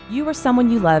You or someone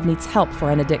you love needs help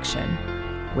for an addiction.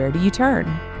 Where do you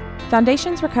turn?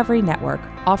 Foundations Recovery Network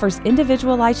offers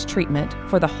individualized treatment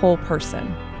for the whole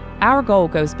person. Our goal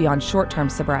goes beyond short-term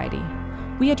sobriety.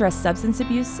 We address substance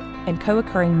abuse and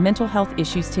co-occurring mental health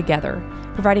issues together,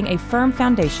 providing a firm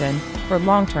foundation for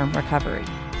long-term recovery.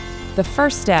 The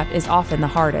first step is often the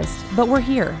hardest, but we're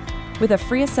here with a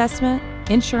free assessment,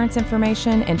 insurance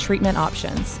information, and treatment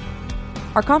options.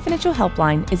 Our confidential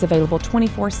helpline is available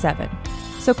 24/7,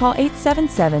 so call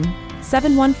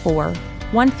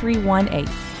 877-714-1318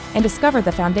 and discover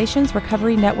the Foundations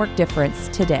Recovery Network difference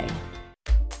today.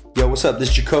 Yo, what's up? This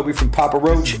is Jacoby from Papa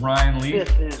Roach. This is Ryan Lee. This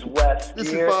is Wes. This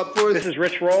is Bob Ford. This is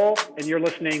Rich Roll, and you're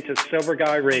listening to Sober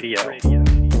Guy Radio.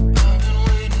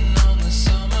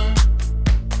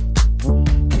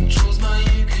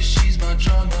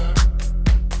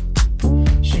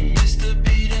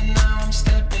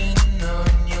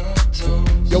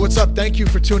 Yo, what's up? Thank you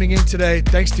for tuning in today.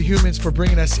 Thanks to Humans for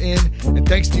bringing us in, and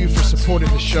thanks to you for supporting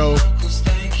the show.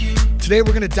 Today,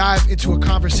 we're going to dive into a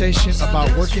conversation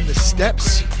about working the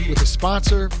steps with a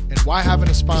sponsor and why having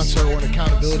a sponsor or an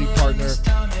accountability partner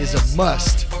is a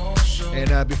must.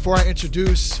 And before I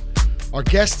introduce our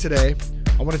guest today,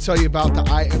 I want to tell you about the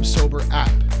I Am Sober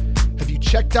app. Have you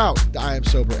checked out the I Am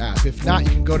Sober app? If not,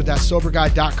 you can go to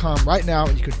thatsoberguy.com right now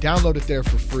and you can download it there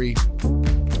for free.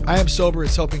 I Am Sober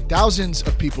is helping thousands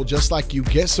of people just like you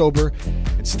get sober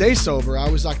and stay sober. I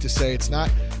always like to say it's not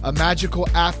a magical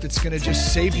app that's going to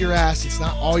just save your ass. It's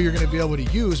not all you're going to be able to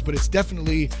use, but it's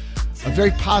definitely a very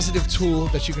positive tool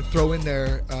that you can throw in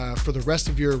there for the rest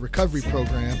of your recovery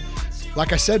program.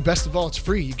 Like I said, best of all, it's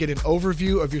free. You get an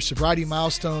overview of your sobriety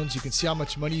milestones. You can see how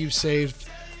much money you've saved.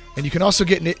 And you can also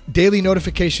get daily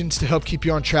notifications to help keep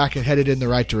you on track and headed in the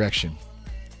right direction.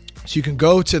 So you can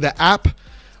go to the app.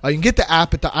 You can get the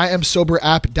app at the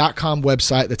IamSoberApp.com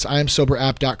website. That's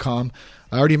IamSoberApp.com.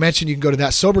 I already mentioned you can go to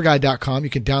thatsoberguy.com.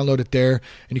 You can download it there.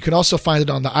 And you can also find it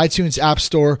on the iTunes App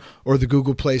Store or the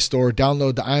Google Play Store.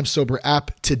 Download the I Am Sober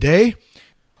app today.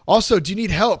 Also, do you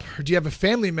need help, or do you have a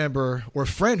family member or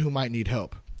friend who might need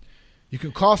help? You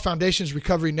can call Foundations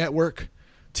Recovery Network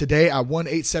today at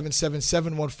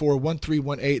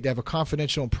 1-877-714-1318. They have a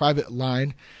confidential and private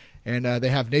line, and they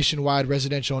have nationwide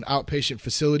residential and outpatient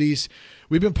facilities.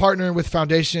 We've been partnering with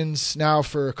Foundations now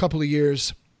for a couple of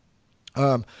years.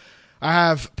 I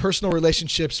have personal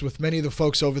relationships with many of the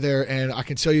folks over there, and I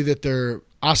can tell you that they're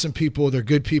awesome people. They're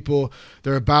good people.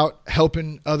 They're about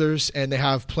helping others, and they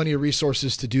have plenty of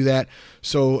resources to do that.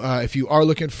 So if you are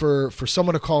looking for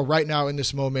someone to call right now in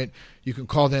this moment, you can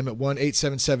call them at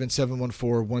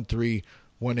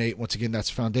 1-877-714-1318. Once again,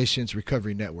 that's Foundations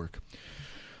Recovery Network.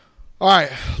 All right.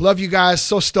 Love you guys.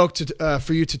 So stoked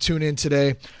for you to tune in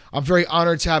today. I'm very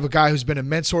honored to have a guy who's been a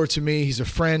mentor to me. He's a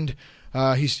friend.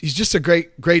 He's just a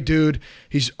great dude.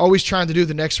 He's always trying to do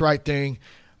the next right thing.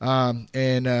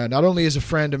 And not only is a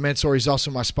friend, a mentor, he's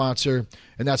also my sponsor,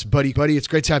 and that's Buddy. Buddy, it's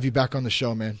great to have you back on the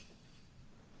show, man.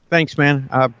 Thanks, man.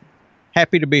 I'm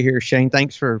happy to be here, Shane.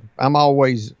 I'm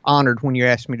always honored when you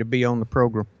ask me to be on the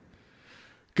program.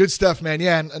 Good stuff, man.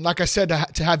 Yeah, and like I said,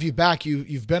 to have you back,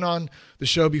 you've been on the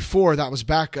show before. That was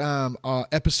back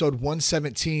episode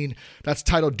 117. That's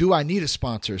titled "Do I Need a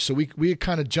Sponsor?" So we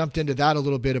kind of jumped into that a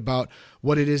little bit about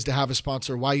what it is to have a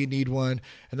sponsor, why you need one,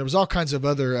 and there was all kinds of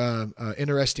other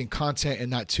interesting content in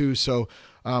that too. So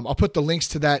I'll put the links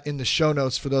to that in the show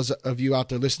notes for those of you out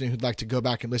there listening who'd like to go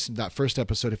back and listen to that first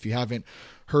episode if you haven't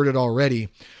heard it already.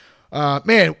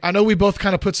 Man, I know we both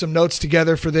kind of put some notes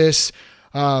together for this.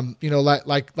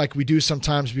 Like we do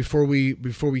sometimes before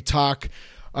we talk.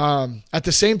 At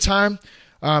the same time,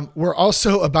 we're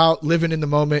also about living in the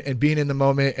moment and being in the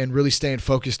moment and really staying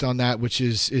focused on that, which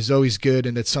is always good.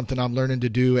 And it's something I'm learning to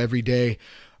do every day.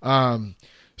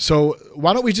 So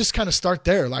why don't we just kind of start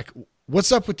there? Like,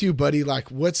 what's up with you, buddy? Like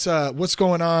what's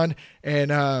going on? And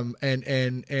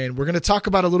we're going to talk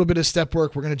about a little bit of step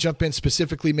work. We're going to jump in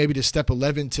specifically maybe to step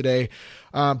 11 today.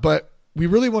 But we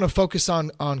really want to focus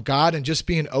on God and just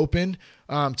being open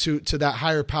to that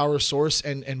higher power source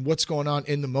and what's going on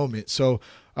in the moment. So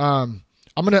I'm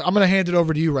gonna hand it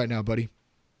over to you right now, buddy.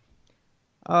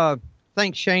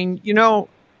 Thanks, Shane.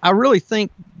 I really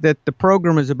think that the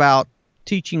program is about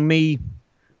teaching me.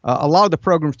 A lot of the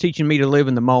program's teaching me to live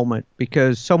in the moment,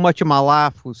 because so much of my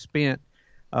life was spent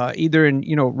either in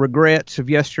regrets of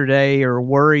yesterday or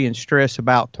worry and stress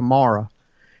about tomorrow.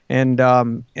 And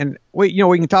we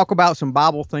can talk about some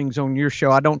Bible things on your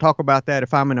show. I don't talk about that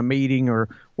if I'm in a meeting or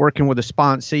working with a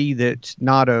sponsee that's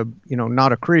not a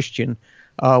Christian.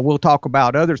 We'll talk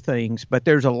about other things, but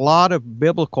there's a lot of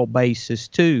biblical basis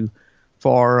too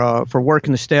for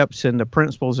working the steps and the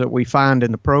principles that we find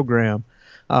in the program.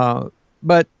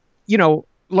 But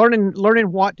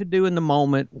learning what to do in the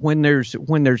moment when there's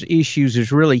issues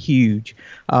is really huge.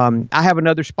 I have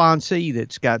another sponsee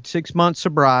that's got 6 months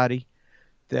sobriety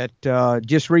that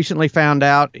just recently found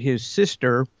out his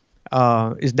sister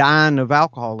is dying of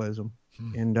alcoholism,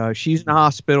 and she's in the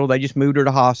hospital. They just moved her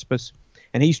to hospice,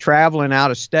 and he's traveling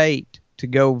out of state to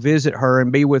go visit her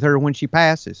and be with her when she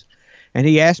passes. And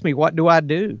he asked me, what do I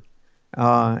do?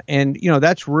 And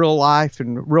that's real life,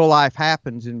 and real life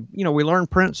happens. And, we learn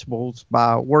principles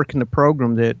by working the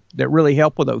program that really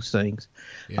help with those things.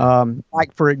 Yeah.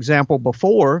 Like, for example,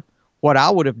 before, what I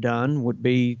would have done would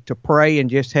be to pray and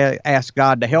just ask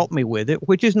God to help me with it,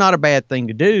 which is not a bad thing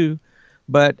to do.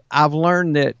 But I've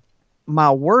learned that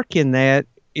my work in that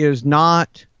is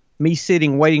not me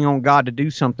sitting waiting on God to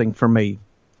do something for me.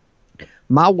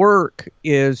 My work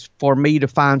is for me to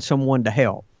find someone to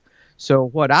help. So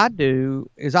what I do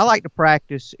is I like to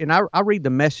practice, and I read the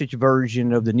Message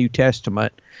version of the New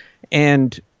Testament,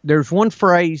 and there's one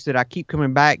phrase that I keep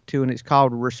coming back to, and it's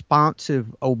called responsive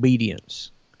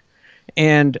obedience.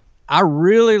 And I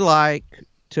really like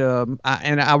to,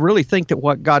 and I really think that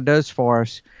what God does for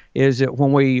us is that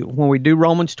when we do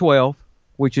Romans 12,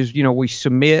 which is, we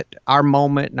submit our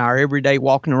moment and our everyday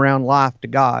walking around life to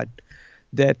God,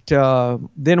 that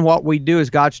then what we do is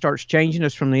God starts changing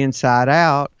us from the inside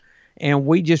out, and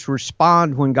we just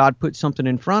respond when God puts something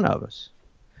in front of us.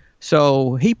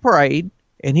 So he prayed,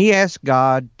 and he asked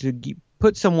God to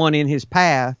put someone in his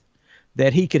path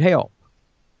that he could help.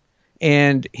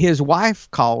 And his wife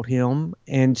called him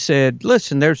and said,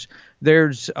 listen, there's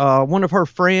one of her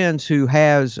friends who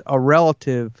has a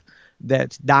relative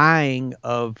that's dying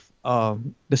of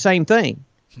the same thing.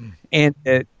 And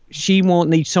she won't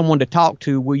need someone to talk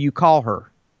to. Will you call her?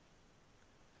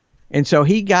 And so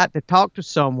he got to talk to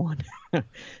someone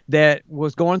that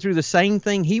was going through the same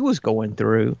thing he was going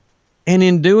through, and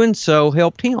in doing so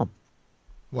helped him.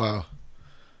 Wow.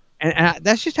 And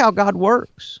that's just how God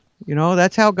works.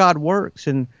 That's how God works.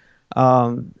 And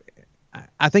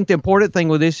I think the important thing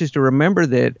with this is to remember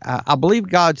that I believe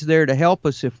God's there to help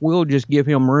us if we'll just give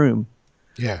him room.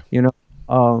 Yeah.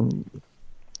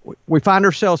 We find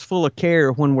ourselves full of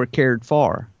care when we're cared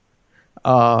for.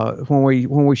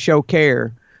 When we show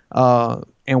care,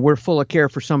 and we're full of care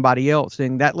for somebody else,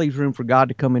 then that leaves room for God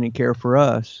to come in and care for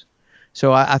us.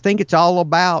 So I think it's all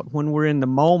about when we're in the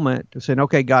moment of saying,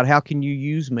 okay, God, how can you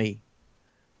use me?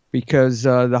 Because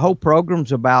the whole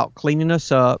program's about cleaning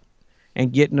us up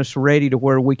and getting us ready to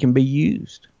where we can be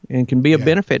used and can be a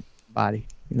benefit to everybody,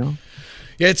 Yeah,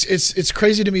 it's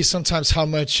crazy to me sometimes how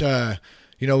much when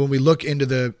we look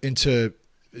into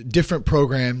different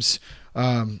programs,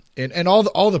 and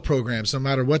all the programs, no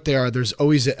matter what they are, there's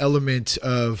always an element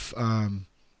of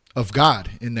God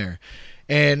in there.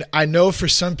 And I know for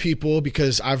some people,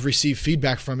 because I've received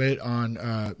feedback from it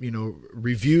on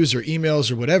reviews or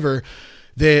emails or whatever,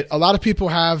 that a lot of people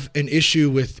have an issue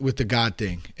with the God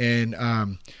thing. And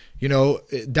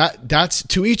that's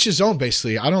to each his own,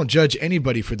 basically. I don't judge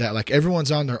anybody for that. Like,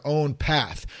 everyone's on their own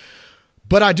path.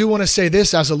 But I do want to say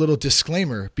this as a little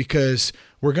disclaimer, because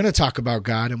we're going to talk about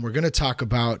God, and we're going to talk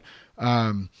about,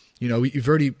 you've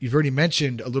already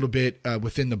mentioned a little bit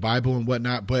within the Bible and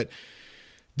whatnot, but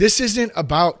this isn't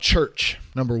about church,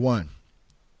 number one.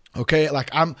 Okay. Like,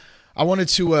 I wanted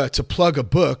to plug a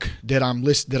book that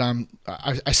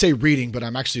I say reading, but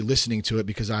I'm actually listening to it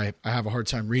because I have a hard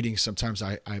time reading. Sometimes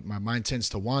my mind tends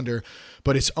to wander,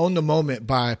 but it's Own the Moment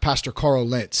by Pastor Carl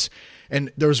Lentz.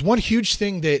 And there's one huge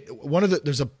thing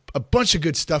there's a bunch of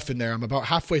good stuff in there. I'm about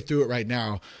halfway through it right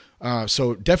now.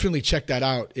 So definitely check that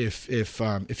out if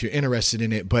you're interested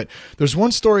in it. But there's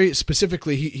one story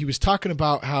specifically, he was talking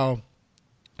about how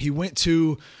he went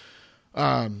to,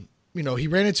 he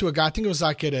ran into a guy, I think it was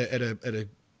like at a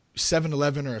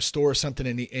 7-Eleven or a store or something.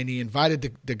 And he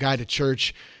invited the guy to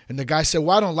church, and the guy said,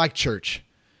 well, I don't like church.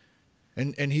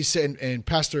 And he said, and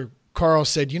Pastor Carl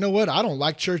said, you know what? I don't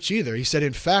like church either. He said,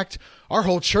 in fact, our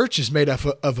whole church is made up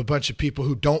of a bunch of people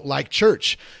who don't like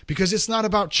church, because it's not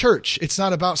about church. It's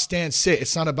not about stand sit.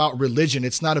 It's not about religion.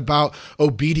 It's not about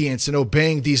obedience and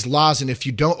obeying these laws. And if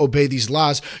you don't obey these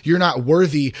laws, you're not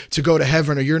worthy to go to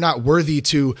heaven, or you're not worthy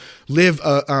to live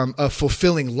a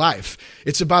fulfilling life.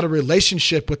 It's about a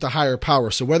relationship with the higher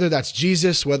power. So whether that's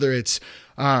Jesus, whether it's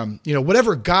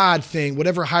whatever God thing,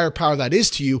 whatever higher power that is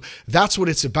to you, that's what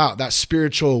it's about, that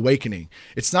spiritual awakening.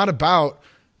 It's not about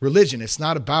religion. It's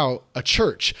not about a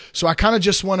church. So I kind of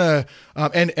just want to,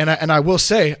 and I will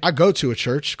say, I go to a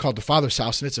church called the Father's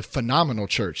House, and it's a phenomenal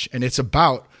church, and it's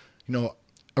about,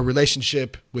 a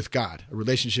relationship with God, a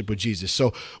relationship with Jesus.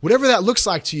 So whatever that looks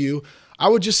like to you, I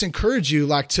would just encourage you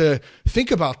to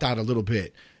think about that a little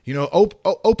bit.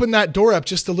 open that door up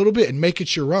just a little bit and make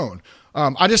it your own.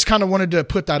 I just kind of wanted to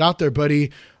put that out there,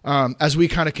 buddy, as we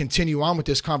kind of continue on with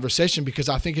this conversation, because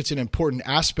I think it's an important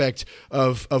aspect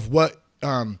of what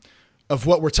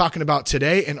we're talking about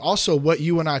today, and also what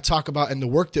you and I talk about in the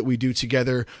work that we do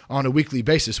together on a weekly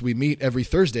basis. We meet every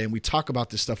Thursday and we talk about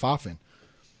this stuff often.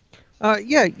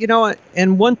 Yeah,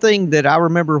 and one thing that I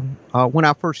remember when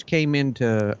I first came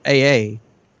into AA,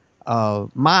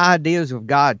 my ideas of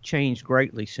God changed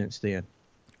greatly since then.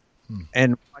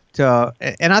 And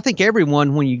I think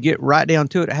everyone, when you get right down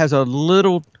to it, has a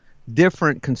little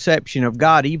different conception of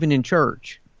God, even in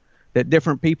church, that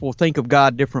different people think of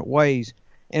God different ways.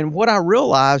 And what I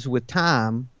realized with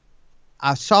time,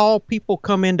 I saw people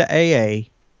come into AA,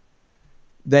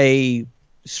 they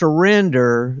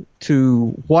surrender to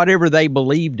whatever they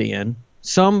believed in.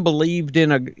 Some believed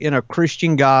in a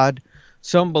Christian God,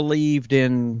 some believed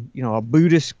in a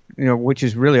Buddhist, which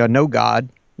is really a no God,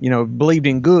 believed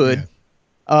in good.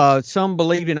 Yeah. Some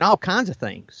believed in all kinds of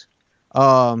things,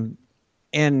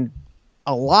 and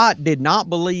a lot did not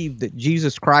believe that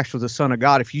Jesus Christ was the Son of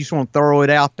God. If you just want to throw it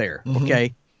out there,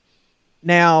 okay.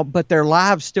 Now, but their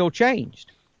lives still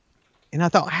changed, and I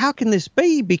thought, how can this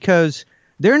be? Because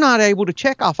they're not able to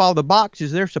check off all the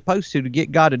boxes they're supposed to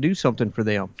get God to do something for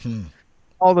them.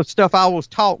 All the stuff I was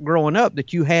taught growing up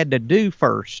that you had to do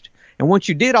first. And once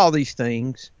you did all these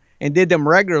things and did them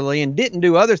regularly and didn't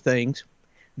do other things,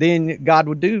 then God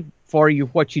would do for you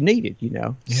what you needed,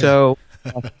 Yeah. So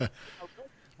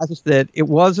I just that it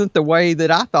wasn't the way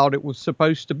that I thought it was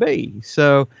supposed to be.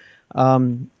 So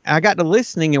I got to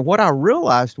listening, and what I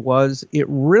realized was it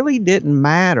really didn't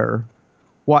matter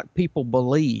what people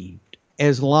believed,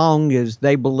 as long as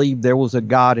they believed there was a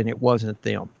God and it wasn't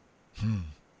them.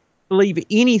 Believe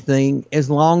anything as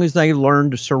long as they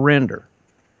learned to surrender.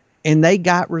 And they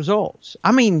got results.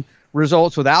 I mean,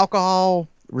 results with alcohol,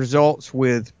 results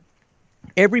with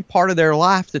every part of their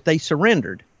life that they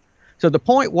surrendered. So the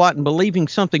point wasn't believing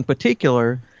something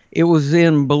particular. It was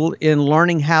in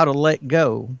learning how to let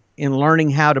go, in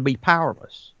learning how to be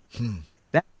powerless.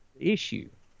 That's the issue.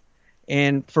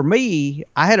 And for me,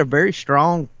 I had a very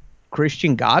strong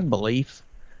Christian God belief.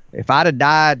 If I'd have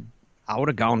died, I would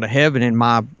have gone to heaven in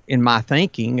my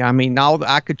thinking. I mean,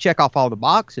 I could check off all the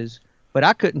boxes, but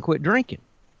I couldn't quit drinking.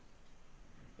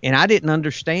 And I didn't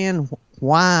understand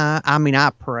why. I mean,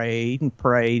 I prayed and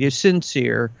prayed as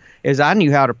sincere as I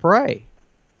knew how to pray.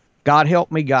 God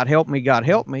help me, God help me, God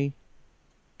help me.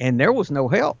 And there was no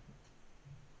help.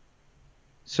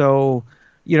 So,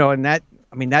 and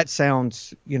that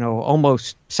sounds,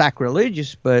 almost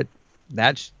sacrilegious, but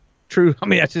that's true. I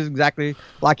mean, that's just exactly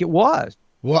like it was.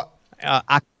 Well,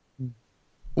 I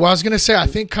was going to say, I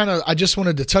think I just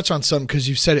wanted to touch on something, because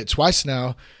you've said it twice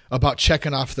now about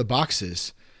checking off the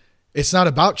boxes. It's not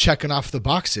about checking off the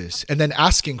boxes and then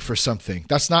asking for something.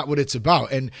 That's not what it's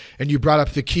about. And you brought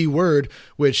up the key word,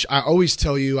 which I always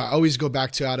tell you, I always go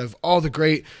back to, out of all the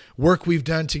great work we've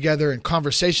done together and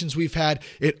conversations we've had,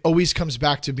 it always comes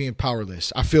back to being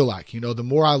powerless. I feel like, the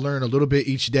more I learn a little bit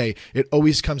each day, it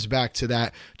always comes back to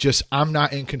that. Just, I'm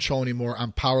not in control anymore.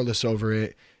 I'm powerless over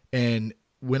it. And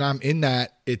when I'm in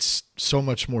that, it's so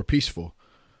much more peaceful.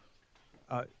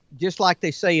 Just like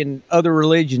they say in other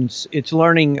religions, it's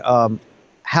learning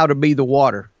how to be the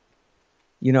water.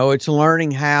 It's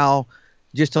learning how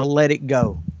just to let it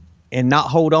go and not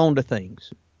hold on to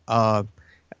things.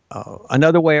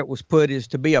 Another way it was put is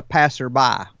to be a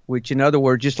passerby, which, in other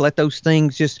words, just let those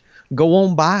things just go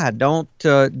on by. Don't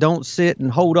sit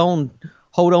and hold on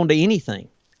to anything.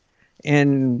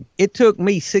 And it took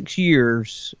me 6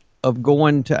 years of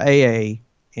going to AA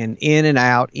and in and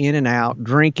out,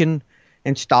 drinking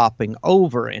and stopping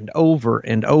over and over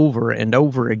and over and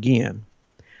over again,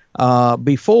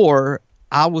 before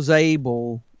I was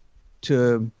able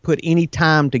to put any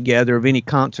time together of any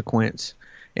consequence.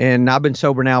 And I've been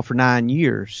sober now for 9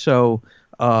 years. So,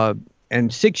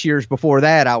 and 6 years before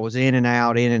that, I was in and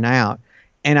out.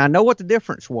 And I know what the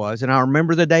difference was. And I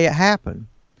remember the day it happened.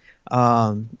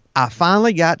 I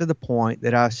finally got to the point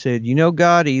that I said,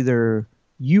 God, either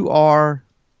you are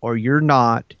or you're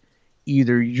not.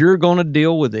 Either you're going to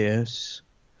deal with this,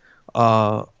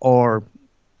 or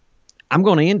I'm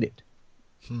going to end it.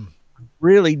 I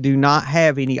really do not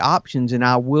have any options, and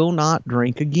I will not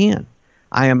drink again.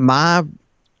 My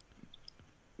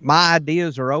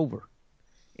ideas are over,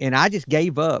 and I just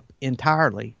gave up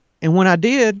entirely. And when I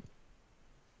did,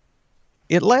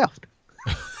 it left.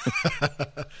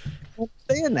 I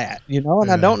understand that,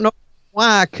 and I don't know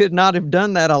why I could not have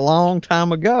done that a long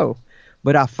time ago.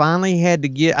 But I finally had to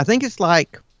get, I think it's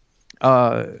like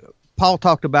Paul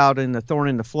talked about in the thorn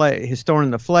in the flesh, his thorn in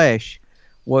the flesh,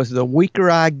 was the weaker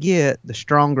I get, the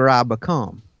stronger I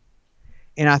become.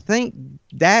 And I think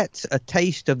that's a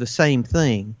taste of the same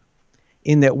thing,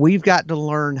 in that we've got to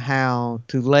learn how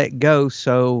to let go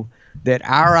so that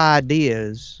our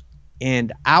ideas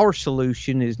and our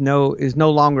solution is no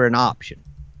longer an option.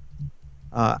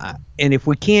 And if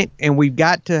we can't, and we've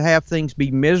got to have things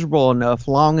be miserable enough,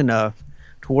 long enough,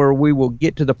 to where we will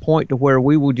get to the point to where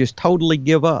we will just totally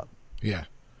give up. Yeah.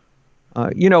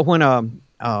 When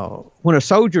a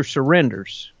soldier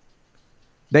surrenders,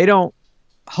 they don't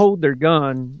hold their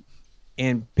gun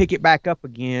and pick it back up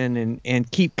again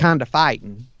and keep kind of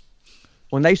fighting.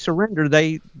 When they surrender,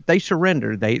 they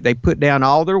surrender. They put down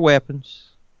all their weapons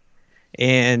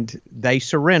and they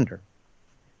surrender.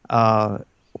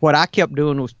 What I kept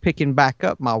doing was picking back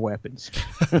up my weapons.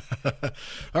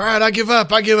 All right, I give up.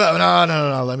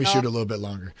 No. Let me shoot a little bit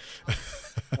longer.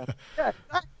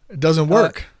 It doesn't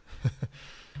work.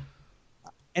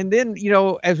 And then,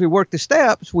 as we work the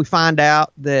steps, we find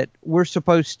out that we're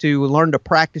supposed to learn to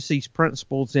practice these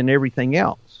principles in everything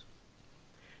else.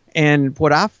 And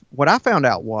what I found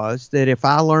out was that if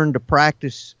I learned to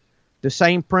practice the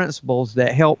same principles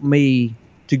that help me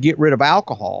to get rid of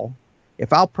alcohol,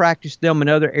 if I'll practice them in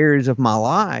other areas of my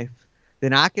life,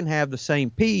 then I can have the same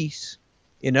peace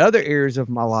in other areas of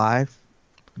my life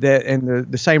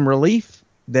and the same relief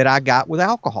that I got with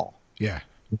alcohol. Yeah.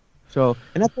 So,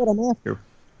 and that's what I'm after.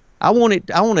 I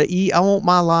want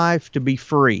my life to be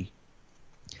free.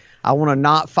 I want to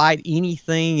not fight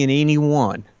anything and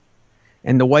anyone.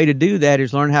 And the way to do that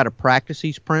is learn how to practice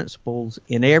these principles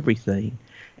in everything.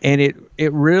 And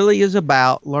it really is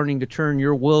about learning to turn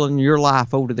your will and your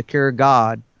life over to the care of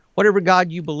God, whatever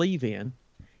God you believe in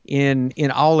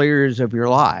all areas of your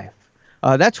life.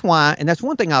 That's why, and that's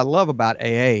one thing I love about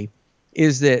AA,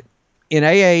 is that in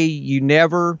AA you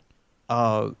never,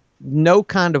 no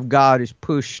kind of God is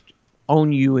pushed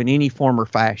on you in any form or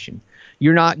fashion.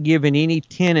 You're not given any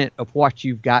tenet of what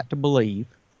you've got to believe.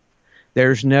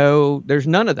 There's none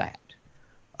of that.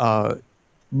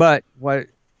 But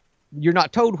you're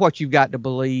not told what you've got to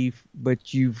believe,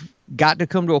 but you've got to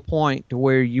come to a point to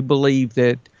where you believe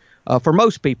that, for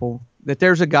most people, that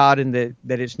there's a God and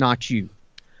that it's not you.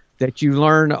 That you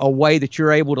learn a way that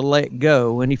you're able to let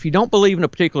go. And if you don't believe in a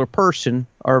particular person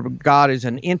or God as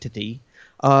an entity,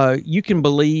 you can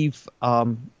believe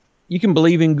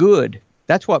in good.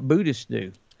 That's what Buddhists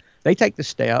do. They take the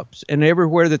steps, and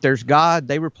everywhere that there's God,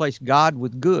 they replace God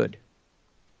with good.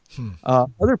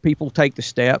 Other people take the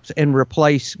steps and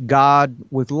replace God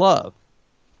with love.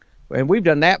 And we've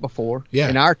done that before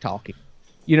in our talking.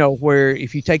 Where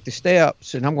if you take the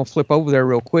steps, and I'm going to flip over there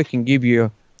real quick and give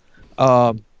you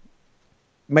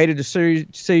made a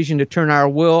decision to turn our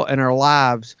will and our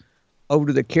lives over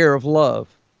to the care of love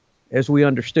as we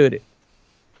understood it.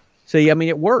 See,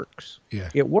 it works. Yeah.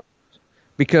 It works.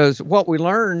 Because what we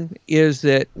learn is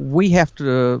that we have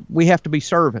to be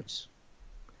servants.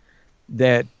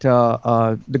 That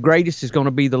the greatest is going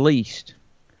to be the least.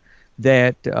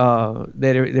 That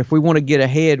if we want to get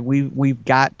ahead, we've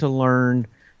got to learn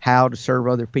how to serve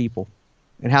other people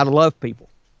and how to love people.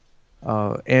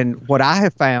 And what I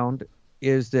have found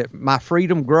is that my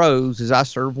freedom grows as I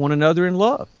serve one another in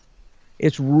love.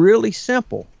 It's really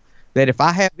simple. That if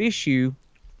I have issue,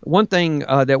 one thing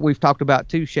that we've talked about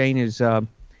too, Shane, is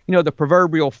the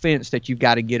proverbial fence that you've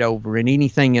got to get over in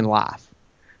anything in life.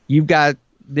 You've got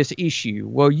this issue.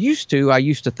 Well, I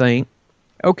used to think,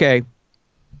 okay,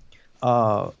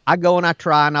 I go and I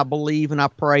try and I believe and I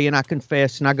pray and I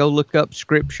confess and I go look up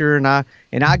scripture and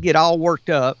I get all worked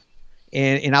up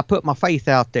and I put my faith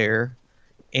out there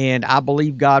and I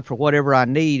believe God for whatever I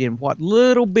need, and what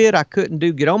little bit I couldn't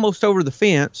do, get almost over the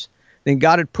fence, then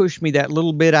God had pushed me that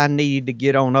little bit I needed to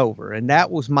get on over. And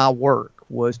that was my work,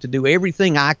 was to do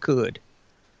everything I could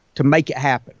to make it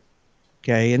happen.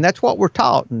 Okay. And that's what we're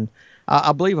taught. And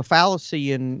I believe a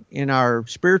fallacy in our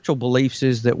spiritual beliefs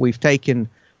is that we've taken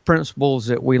principles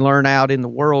that we learn out in the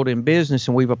world in business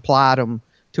and we've applied them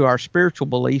to our spiritual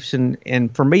beliefs.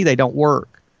 And for me, they don't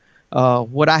work.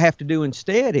 What I have to do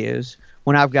instead is,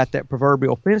 when I've got that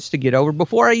proverbial fence to get over,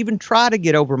 before I even try to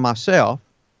get over myself,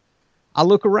 I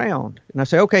look around and I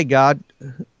say, okay, God,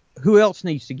 who else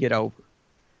needs to get over?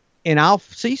 And I'll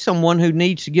see someone who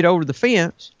needs to get over the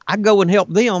fence. I go and help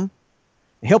them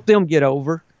get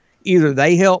over. Either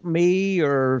they help me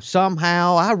or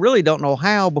somehow, I really don't know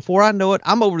how, before I know it,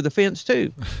 I'm over the fence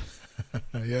too.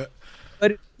 Yeah.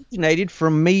 But it originated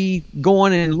from me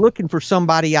going and looking for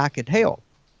somebody I could help,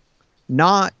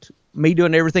 not me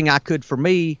doing everything I could for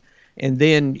me. And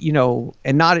then,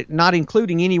 and not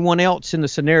including anyone else in the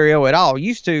scenario at all.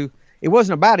 It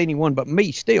wasn't about anyone but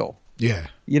me still. Yeah.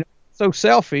 So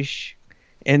selfish.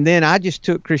 And then I just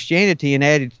took Christianity and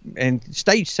added and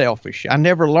stayed selfish. I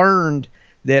never learned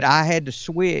that I had to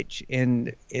switch,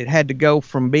 and it had to go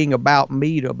from being about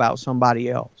me to about somebody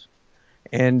else.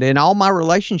 And in all my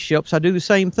relationships, I do the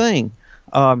same thing.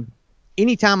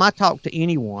 Anytime I talk to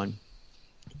anyone,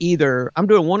 either I'm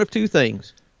doing one of two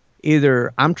things.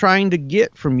 Either I'm trying to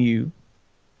get from you,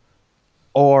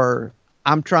 or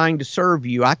I'm trying to serve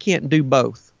you. I can't do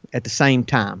both at the same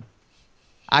time.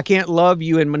 I can't love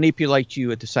you and manipulate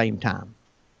you at the same time.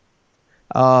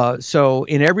 So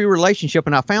in every relationship,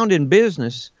 and I found in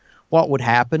business, what would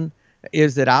happen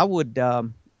is that I would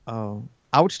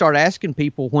start asking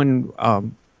people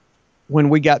when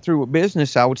we got through with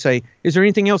business, I would say, is there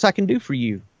anything else I can do for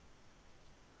you?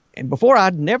 And before,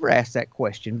 I'd never ask that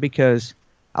question because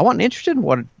I wasn't interested in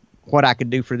what I could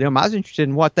do for them. I was interested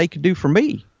in what they could do for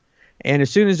me. And as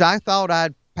soon as I thought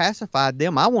I'd pacified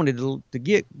them, I wanted to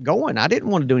get going. I didn't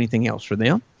want to do anything else for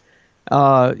them.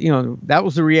 That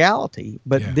was the reality.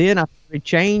 But then I started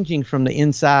changing from the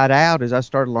inside out as I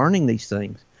started learning these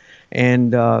things,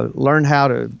 and learned how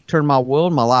to turn my will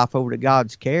and my life over to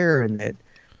God's care, and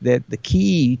that the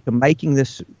key to making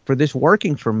this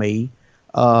working for me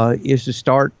is to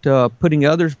start putting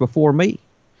others before me.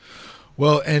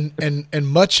 Well, and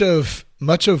much of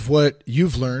what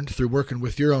you've learned through working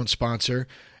with your own sponsor,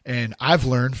 and I've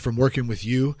learned from working with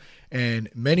you and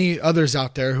many others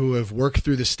out there who have worked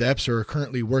through the steps or are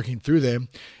currently working through them,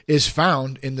 is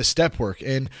found in the step work.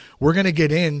 And we're going to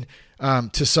get in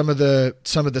to some of the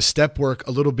step work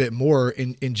a little bit more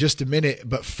in just a minute.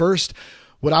 But first,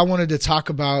 what I wanted to talk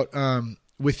about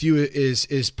with you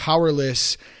is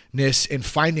powerlessness in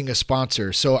finding a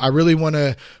sponsor. So I really want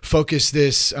to focus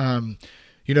this, to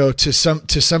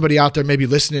somebody out there maybe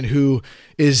listening who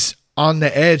is on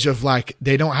the edge of like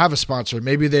they don't have a sponsor.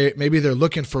 Maybe they're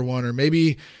looking for one, or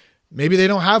maybe they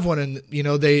don't have one, and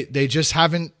they just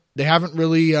haven't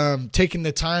really taken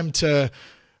the time to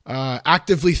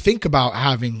actively think about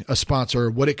having a sponsor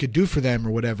or what it could do for them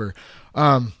or whatever.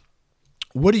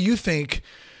 What do you think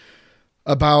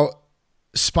about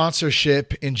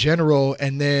sponsorship in general,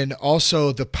 and then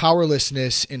also the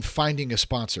powerlessness in finding a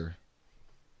sponsor?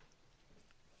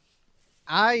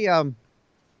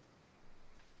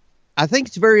 I think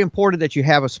it's very important that you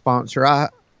have a sponsor.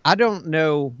 I don't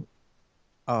know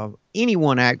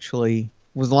anyone actually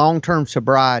with long-term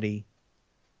sobriety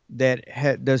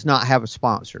that does not have a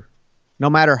sponsor, no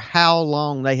matter how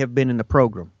long they have been in the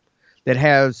program, that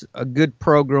has a good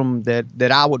program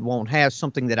that I would want, has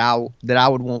something that I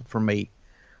would want for me.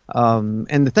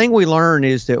 And the thing we learn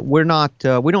is that we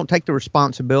don't take the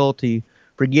responsibility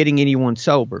for getting anyone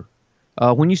sober.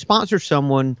 When you sponsor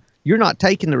someone, you're not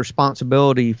taking the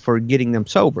responsibility for getting them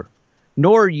sober,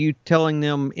 nor are you telling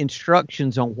them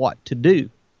instructions on what to do.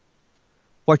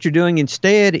 What you're doing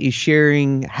instead is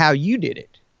sharing how you did it.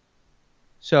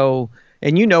 So,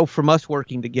 and from us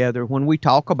working together, when we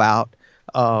talk about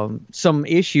some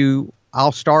issue,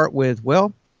 I'll start with,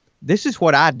 well, this is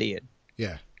what I did.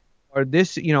 Yeah. Or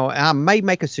this, I may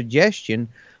make a suggestion,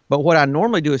 but what I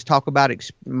normally do is talk about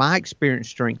my experience,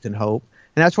 strength, and hope.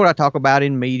 And that's what I talk about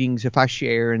in meetings if I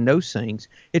share and those things.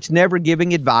 It's never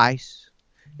giving advice.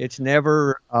 It's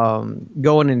never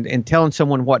going and telling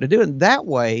someone what to do. And that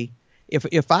way,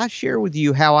 if I share with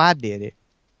you how I did it,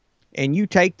 and you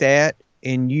take that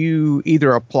and you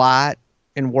either apply it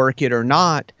and work it or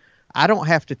not, I don't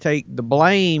have to take the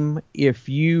blame if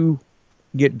you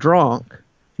get drunk,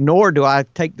 nor do I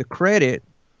take the credit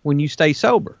when you stay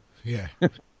sober. Yeah.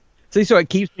 See, so it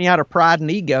keeps me out of pride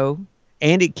and ego.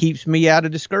 And it keeps me out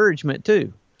of discouragement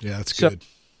too. Yeah, that's good.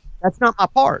 That's not my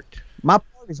part. My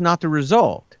part is not the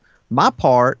result. My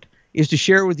part is to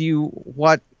share with you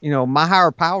what, my higher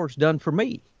power's done for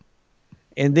me.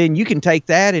 And then you can take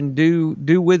that and do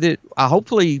with it,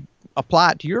 hopefully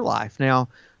apply it to your life. Now,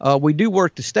 we do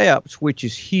work the steps, which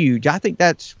is huge. I think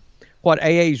that's what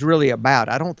AA is really about.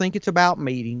 I don't think it's about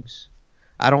meetings.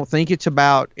 I don't think it's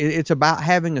about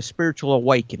having a spiritual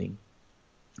awakening.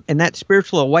 And that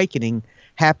spiritual awakening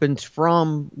happens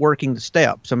from working the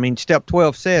steps. I mean, step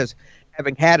 12 says,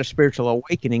 having had a spiritual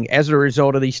awakening as a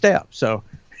result of these steps. So,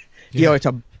 it's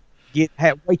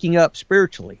waking up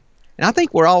spiritually. And I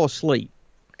think we're all asleep,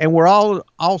 and we're all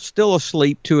still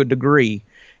asleep to a degree.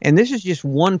 And this is just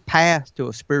one path to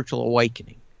a spiritual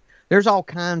awakening. There's all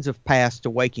kinds of paths to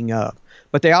waking up,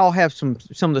 but they all have some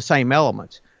of the same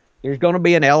elements. There's going to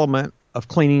be an element of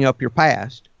cleaning up your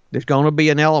past. There's going to be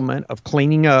an element of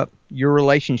cleaning up your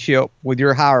relationship with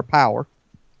your higher power.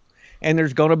 And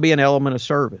there's going to be an element of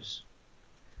service.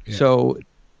 Yeah. So it's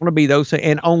going to be those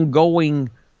and ongoing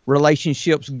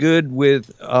relationships, good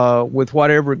with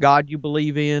whatever God you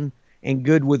believe in, and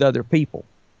good with other people.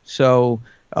 So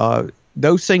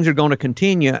those things are going to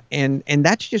continue, and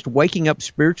that's just waking up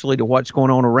spiritually to what's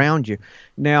going on around you.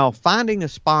 Now, finding a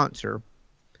sponsor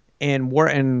and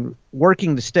working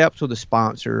the steps with a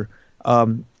sponsor,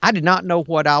 I did not know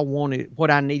what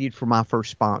I needed for my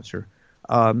first sponsor.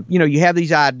 You have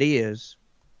these ideas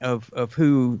of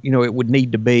who it would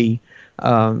need to be,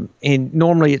 and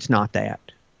normally it's not that.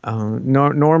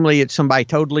 Normally it's somebody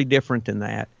totally different than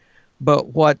that.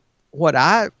 But what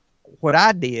I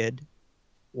did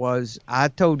was I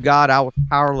told God I was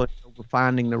powerless over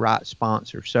finding the right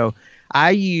sponsor. So I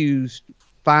used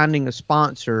finding a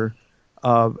sponsor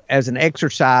as an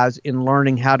exercise in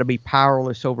learning how to be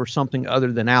powerless over something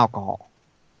other than alcohol.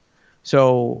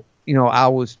 So, I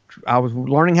was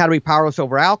learning how to be powerless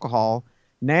over alcohol.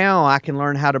 Now I can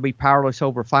learn how to be powerless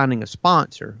over finding a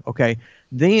sponsor. Okay.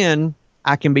 Then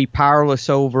I can be powerless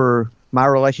over my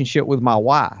relationship with my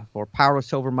wife, or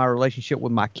powerless over my relationship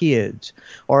with my kids,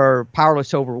 or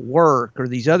powerless over work, or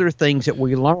these other things that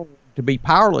we learn to be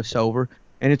powerless over.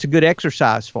 And it's a good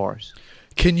exercise for us.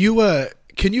 Can you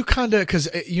kind of, because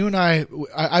you and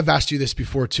I've asked you this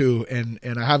before too, and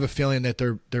I have a feeling that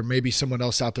there may be someone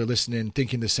else out there listening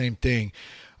thinking the same thing.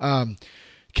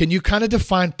 Can you kind of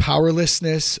define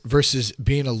powerlessness versus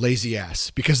being a lazy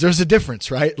ass? Because there's a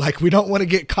difference, right? Like, we don't want to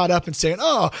get caught up in saying,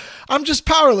 oh, I'm just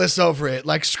powerless over it.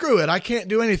 Like, screw it. I can't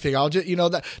do anything. I'll just,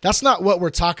 that's not what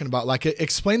we're talking about. Like,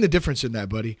 explain the difference in that,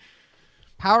 buddy.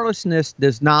 Powerlessness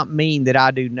does not mean that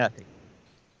I do nothing.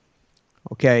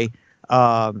 Okay.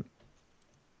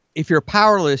 If you're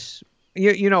powerless,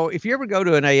 if you ever go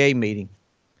to an AA meeting,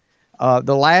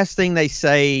 the last thing they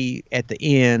say at the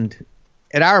end,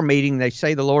 at our meeting, they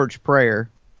say the Lord's Prayer,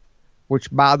 which,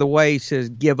 by the way, says,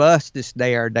 give us this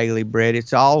day our daily bread.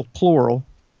 It's all plural,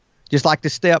 just like the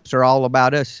steps are all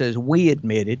about us, says we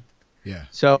admitted. Yeah.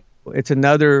 So it's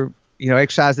another,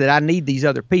 exercise that I need these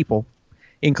other people,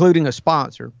 including a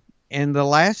sponsor. And the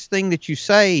last thing that you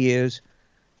say is,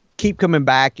 keep coming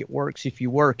back. It works if you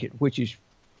work it, which is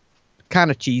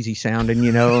kind of cheesy sounding,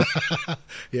 Yeah,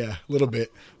 a little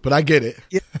bit, but I get it.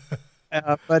 Yeah.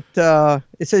 But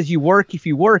it says you work if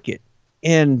you work it.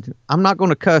 And I'm not going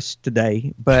to cuss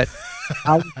today, but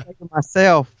I was thinking to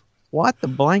myself, what the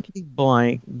blankety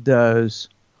blank does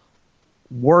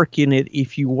work in it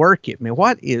if you work it? Man,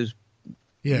 what is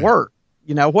work?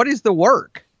 What is the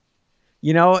work?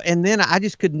 And then I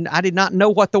did not know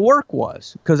what the work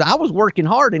was, because I was working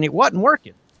hard and it wasn't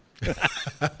working.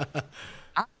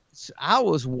 I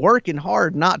was working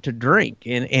hard not to drink,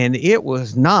 and it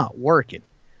was not working.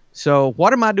 So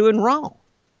what am I doing wrong?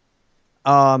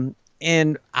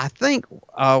 And I think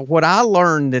what I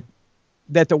learned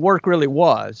that the work really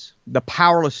was, the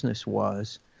powerlessness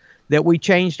was, that we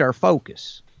changed our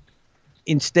focus.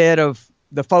 Instead of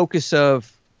the focus of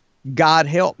God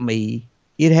help me,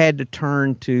 it had to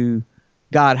turn to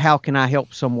God, how can I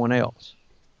help someone else?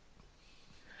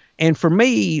 And for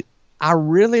me, I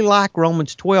really like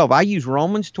Romans 12. I use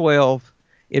Romans 12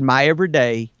 in my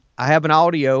everyday. I have an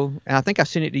audio, and I think I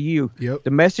sent it to you. Yep. The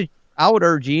message, I would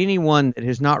urge anyone that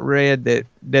has not read that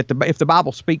if the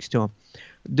Bible speaks to them,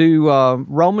 do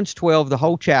Romans 12, the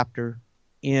whole chapter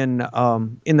in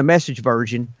the Message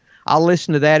version. I'll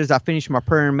listen to that as I finish my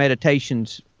prayer and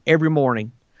meditations every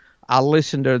morning. I'll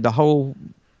listen to the whole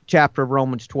chapter of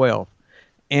Romans 12,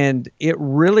 and it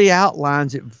really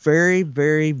outlines it very,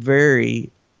 very, very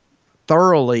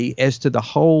thoroughly as to the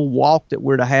whole walk that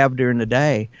we're to have during the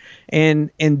day. And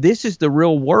this is the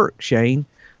real work, Shane.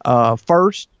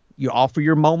 First, you offer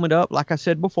your moment up. Like I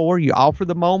said before, you offer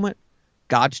the moment.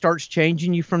 God starts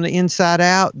changing you from the inside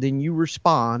out. Then you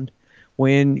respond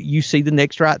when you see the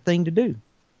next right thing to do.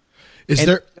 Is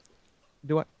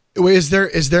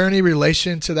there any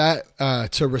relation to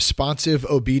that, to responsive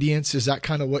obedience? Is that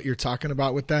kind of what you're talking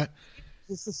about with that?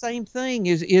 It's the same thing.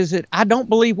 Is it? I don't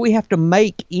believe we have to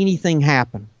make anything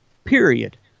happen,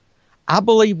 period. I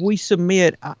believe we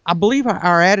submit. I believe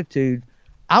our attitude.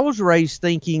 I was raised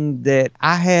thinking that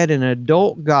I had an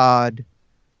adult God.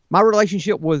 My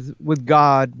relationship with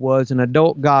God was an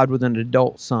adult God with an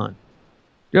adult son.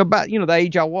 About the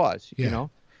age I was. Yeah.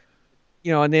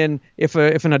 And then if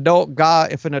an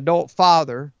adult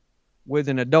father with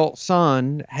an adult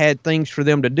son had things for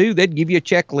them to do, they'd give you a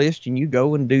checklist and you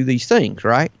go and do these things,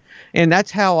 right? And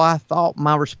that's how I thought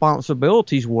my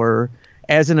responsibilities were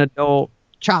as an adult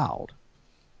child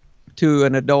to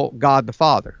an adult God the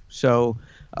Father. So,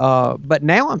 but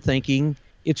now I'm thinking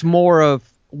it's more of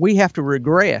we have to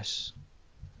regress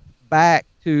back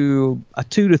to a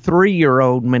 2 to 3 year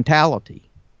old mentality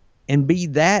and be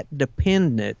that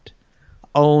dependent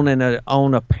on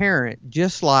a parent,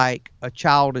 just like a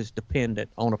child is dependent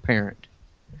on a parent.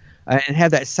 and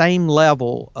have that same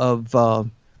level of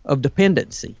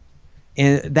dependency.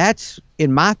 And that's,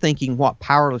 in my thinking, what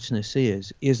powerlessness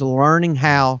is learning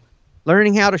how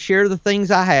to share the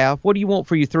things I have. What do you want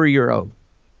for your 3-year-old?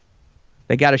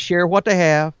 They got to share what they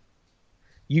have.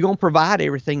 You're going to provide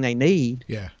everything they need.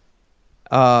 Yeah.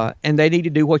 And they need to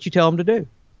do what you tell them to do.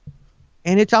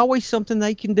 And it's always something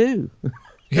they can do.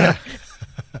 Yeah.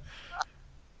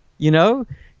 You know,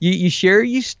 you share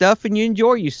your stuff and you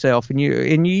enjoy yourself and you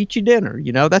eat your dinner.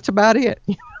 You know, that's about it.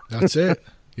 That's it.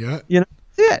 Yeah. You know,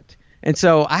 that's it. And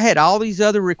so I had all these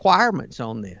other requirements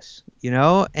on this, you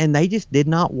know, and they just did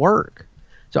not work.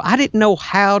 So I didn't know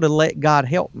how to let God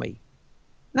help me.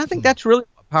 And I think that's really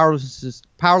what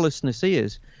powerlessness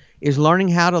is learning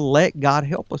how to let God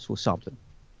help us with something.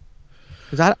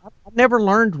 Because I never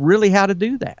learned really how to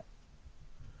do that.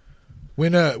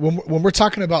 When we're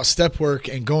talking about step work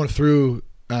and going through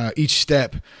each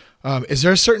step, is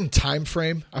there a certain time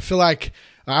frame? I feel like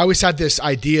I always had this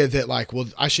idea that like, well,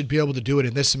 I should be able to do it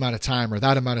in this amount of time or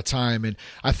that amount of time. And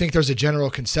I think there's a general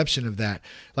conception of that.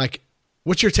 Like,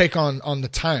 what's your take on the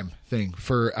time thing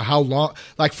for how long,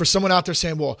 like for someone out there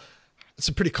saying, well, it's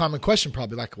a pretty common question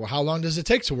probably, like, well, how long does it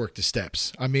take to work the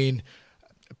steps? I mean,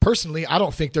 personally, I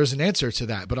don't think there's an answer to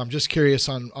that, but I'm just curious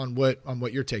on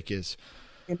what your take is.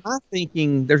 In my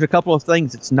thinking, there's a couple of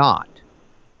things it's not.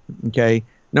 Okay.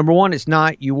 Number one, it's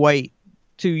not you wait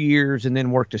 2 years and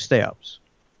then work the steps,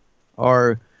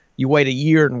 or you wait a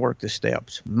year and work the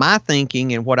steps. My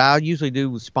thinking, and what I usually do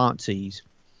with sponsees,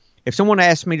 if someone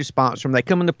asks me to sponsor them, they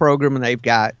come in the program and they've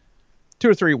got 2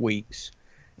 or 3 weeks,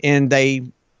 and they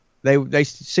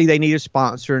see they need a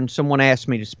sponsor, and someone asks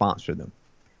me to sponsor them.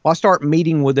 Well, I start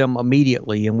meeting with them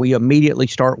immediately, and we immediately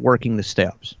start working the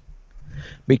steps.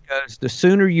 Because the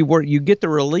sooner you work, you get the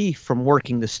relief from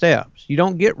working the steps. You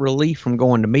don't get relief from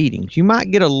going to meetings. You might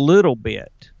get a little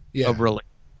bit of relief.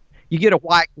 You get a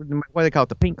white, what do they call it,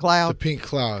 the pink cloud? The pink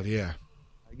cloud, yeah.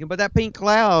 But that pink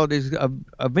cloud is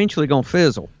eventually going to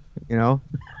fizzle, you know.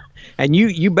 And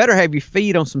you better have your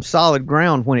feet on some solid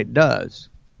ground when it does.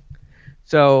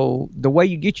 So the way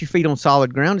you get your feet on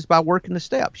solid ground is by working the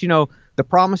steps. You know, the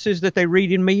promises that they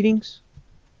read in meetings,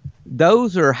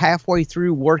 those are halfway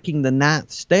through working the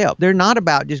 9th step. They're not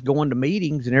about just going to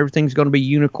meetings and everything's going to be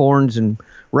unicorns and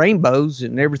rainbows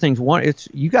and everything's one. It's,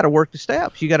 you got to work the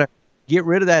steps. You got to get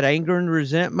rid of that anger and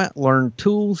resentment, learn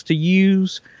tools to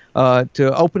use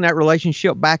to open that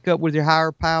relationship back up with your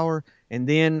higher power, and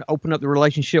then open up the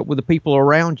relationship with the people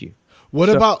around you. What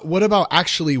about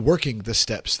actually working the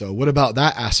steps though? What about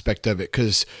that aspect of it?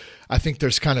 Because I think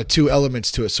there's kind of 2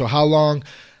 elements to it. So how long,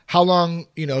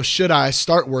 you know, should I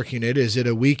start working it? Is it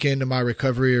a week into my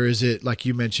recovery, or is it, like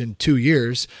you mentioned, 2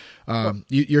 years?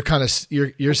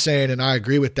 You're saying, and I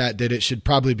agree with that it should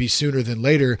probably be sooner than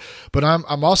later. But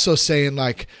I'm also saying,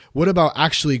 like, what about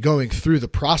actually going through the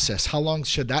process? How long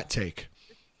should that take?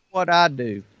 What I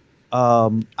do,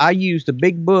 I use the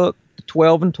big book,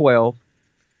 12 and 12,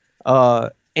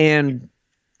 and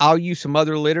I'll use some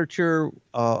other literature.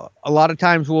 A lot of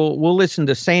times we'll listen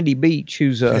to Sandy Beach,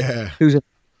 who's a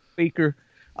speaker.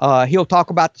 He'll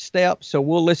talk about the steps, so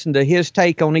we'll listen to his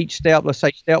take on each step. Let's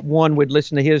say step 1, we'd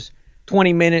listen to his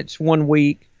 20 minutes 1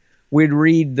 week. We'd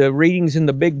read the readings in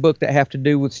the big book that have to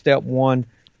do with step 1.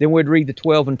 Then we'd read the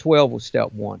 12 and 12 with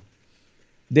step 1.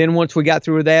 Then once we got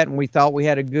through that and we thought we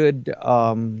had a good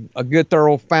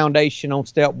thorough foundation on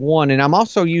step 1, and I'm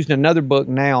also using another book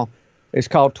now. It's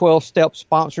called 12 Step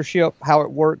Sponsorship, How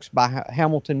It Works by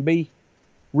Hamilton B.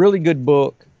 Really good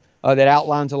book that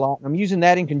outlines a lot. I'm using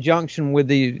that in conjunction with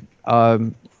the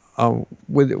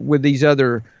with these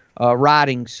other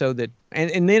writings, so that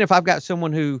and then if I've got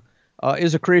someone who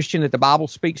is a Christian that the Bible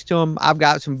speaks to them, I've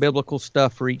got some biblical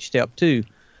stuff for each step too.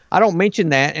 I don't mention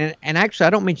that, and actually I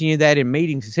don't mention any of that in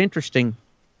meetings. It's interesting.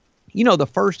 You know, the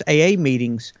first AA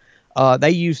meetings,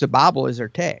 they used the Bible as their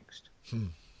text.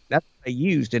 That's what they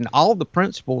used, and all the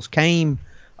principles came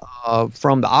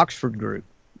from the Oxford group.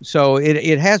 So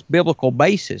it has biblical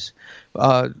basis.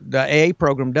 The AA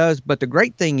program does, but the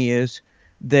great thing is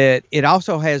that it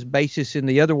also has basis in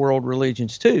the other world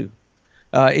religions too.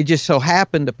 It just so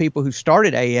happened the people who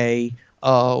started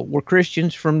AA were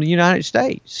Christians from the United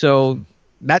States. So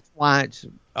that's why it's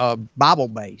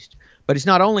Bible-based. But it's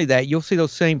not only that. You'll see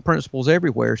those same principles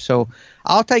everywhere. So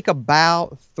I'll take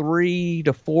about 3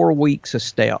 to 4 weeks a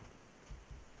step.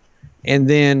 And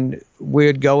then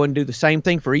we'd go and do the same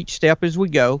thing for each step as we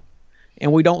go.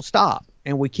 And we don't stop.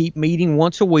 And we keep meeting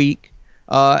once a week.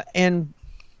 And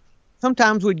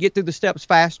sometimes we'd get through the steps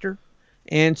faster.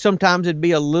 And sometimes it'd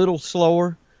be a little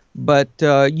slower. But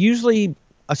usually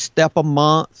a step a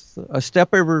month, a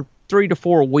step every 3 to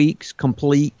 4 weeks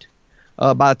complete.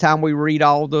 by the time we read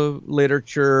all the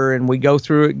literature and we go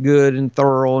through it good and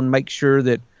thorough and make sure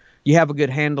that you have a good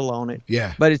handle on it.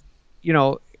 Yeah. But it's,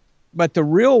 but the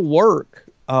real work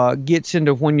gets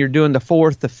into when you're doing the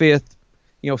 4th, the 5th,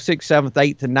 6th, 7th,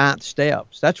 8th, and 9th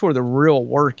steps. That's where the real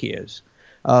work is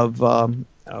of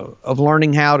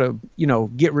learning how to,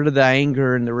 get rid of the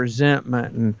anger and the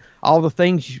resentment and all the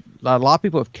things a lot of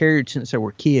people have carried since they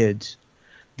were kids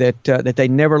that they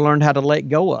never learned how to let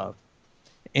go of.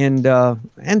 And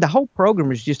the whole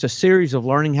program is just a series of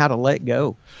learning how to let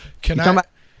go.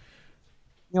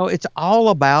 It's all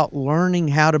about learning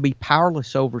how to be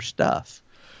powerless over stuff.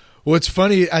 Well, it's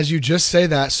funny as you just say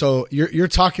that. So you're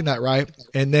talking that, right?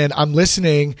 And then I'm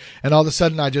listening, and all of a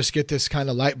sudden I just get this kind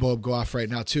of light bulb go off right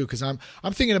now too, because I'm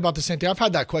thinking about the same thing. I've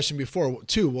had that question before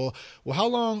too. Well, how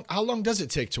long does it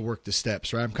take to work the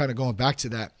steps, right? I'm kind of going back to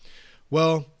that.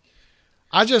 Well,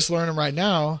 I just learned them right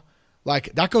now.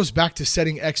 Like, that goes back to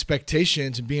setting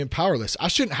expectations and being powerless. I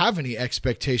shouldn't have any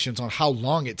expectations on how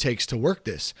long it takes to work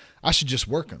this. I should just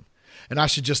work them. And I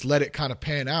should just let it kind of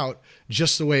pan out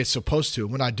just the way it's supposed to.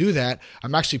 When I do that,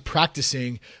 I'm actually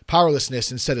practicing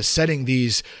powerlessness instead of setting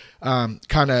these kind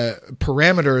of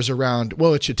parameters around,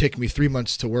 well, it should take me 3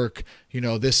 months to work,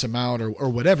 this amount or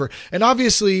whatever. And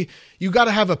obviously, you got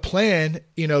to have a plan,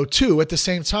 too, at the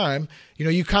same time.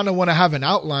 You kind of want to have an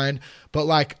outline. But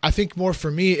like, I think more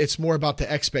for me, it's more about the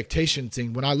expectation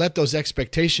thing. When I let those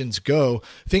expectations go,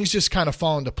 things just kind of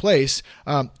fall into place.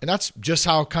 And that's just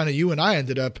how kind of you and I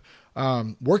ended up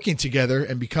working together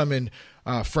and becoming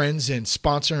friends and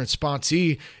sponsor and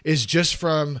sponsee, is just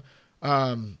from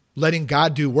letting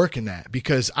God do work in that.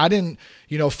 Because I didn't,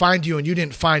 find you and you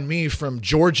didn't find me from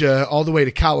Georgia all the way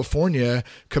to California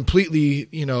completely,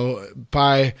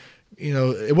 by,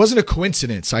 it wasn't a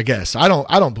coincidence, I guess. I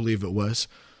don't believe it was.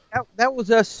 That was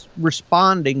us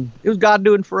responding. It was God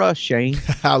doing for us, Shane.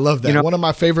 I love that. One of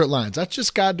my favorite lines. That's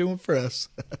just God doing for us.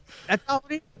 That's all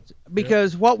it is.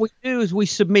 Because what we do is we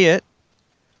submit.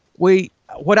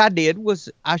 What I did was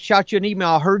I shot you an email.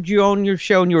 I heard you on your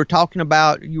show and you were talking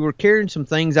about you were carrying some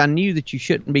things I knew that you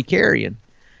shouldn't be carrying.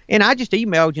 And I just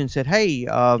emailed you and said, hey,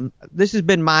 this has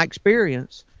been my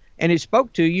experience. And it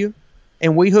spoke to you.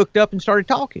 And we hooked up and started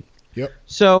talking. Yep.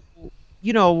 So,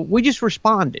 we just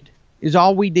responded. Is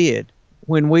all we did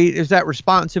is that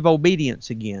responsive obedience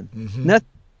again. Mm-hmm. Nothing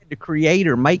to create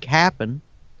or make happen.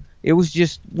 It was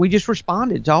we just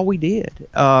responded. It's all we did.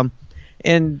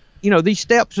 And these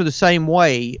steps are the same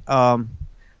way.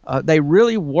 They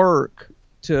really work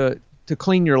to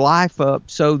clean your life up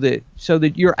so that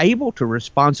you're able to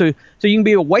respond. So you can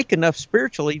be awake enough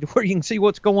spiritually to where you can see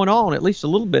what's going on, at least a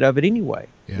little bit of it anyway.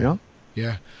 Yeah.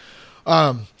 Yeah.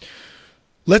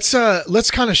 Let's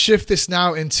kind of shift this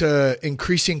now into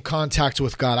increasing contact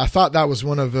with God. I thought that was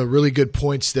one of the really good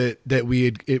points that we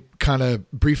had kind of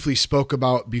briefly spoke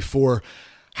about before.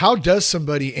 How does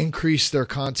somebody increase their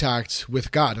contact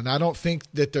with God? And I don't think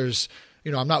that there's,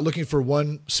 I'm not looking for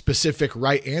one specific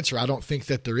right answer. I don't think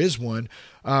that there is one.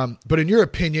 But in your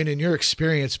opinion, in your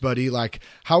experience, buddy, like,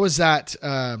 how has that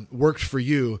worked for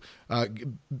you,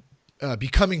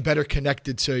 becoming better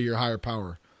connected to your higher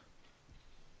power?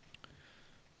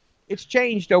 It's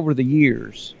changed over the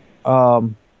years.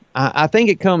 I think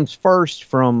it comes first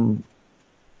from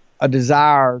a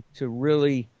desire to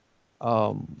really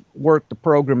work the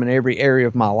program in every area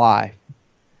of my life.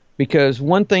 Because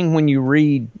one thing when you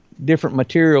read different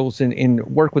materials and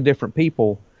work with different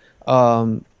people,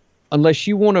 unless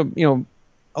you want to,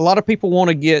 a lot of people want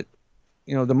to get,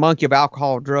 the monkey of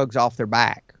alcohol or drugs off their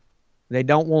back. They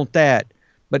don't want that.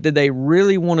 But do they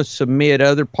really want to submit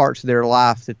other parts of their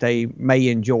life that they may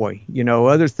enjoy?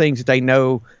 Other things that they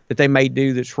know that they may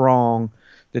do that's wrong,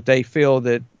 that they feel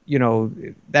that,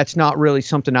 that's not really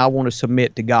something I want to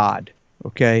submit to God.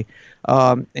 Okay.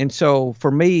 And so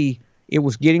for me, it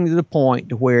was getting to the point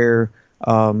to where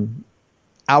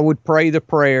I would pray the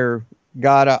prayer,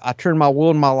 God, I turn my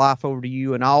will and my life over to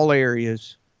you in all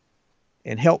areas,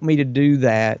 and help me to do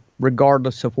that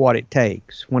regardless of what it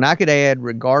takes. When I could add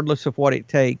regardless of what it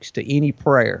takes to any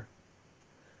prayer,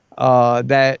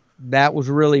 that was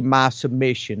really my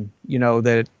submission,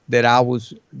 that I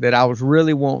was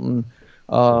really wanting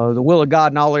the will of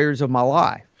God in all areas of my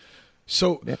life.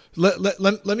 So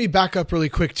let me back up really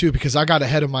quick too, because I got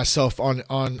ahead of myself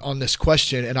on this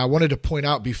question, and I wanted to point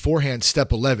out beforehand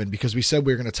step 11, because we said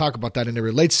we were going to talk about that and it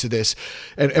relates to this,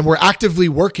 and we're actively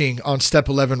working on step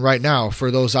 11 right now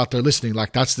for those out there listening.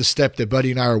 Like, that's the step that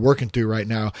Buddy and I are working through right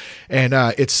now, and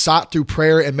it's sought through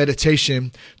prayer and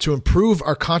meditation to improve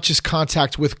our conscious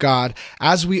contact with God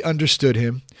as we understood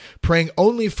Him, praying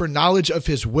only for knowledge of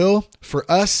His will for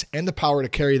us and the power to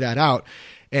carry that out.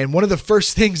 And one of the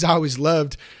first things I always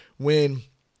loved when,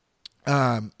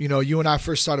 you and I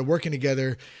first started working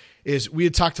together is we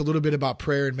had talked a little bit about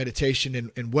prayer and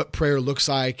meditation and what prayer looks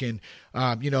like. And,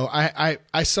 I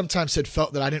sometimes had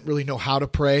felt that I didn't really know how to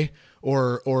pray,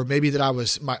 or maybe that I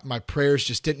was, my prayers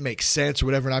just didn't make sense or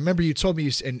whatever. And I remember you told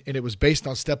me, and it was based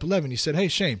on step 11. You said, hey,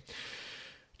 Shane,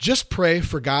 just pray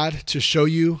for God to show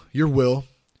you your will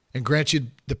and grant you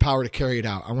the power to carry it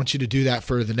out. I want you to do that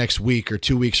for the next week or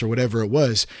 2 weeks or whatever it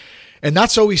was. And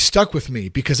that's always stuck with me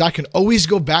because I can always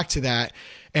go back to that.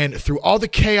 And through all the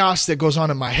chaos that goes on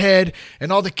in my head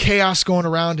and all the chaos going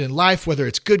around in life, whether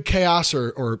it's good chaos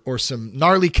or some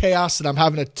gnarly chaos that I'm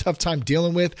having a tough time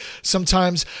dealing with,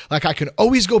 sometimes like I can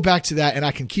always go back to that and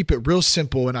I can keep it real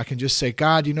simple. And I can just say,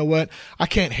 God, you know what? I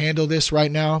can't handle this right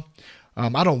now.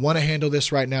 I don't want to handle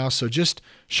this right now. So just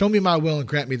show me my will and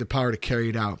grant me the power to carry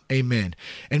it out. Amen.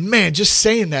 And man, just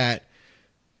saying that,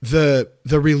 the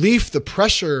relief, the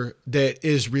pressure that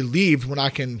is relieved when I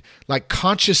can like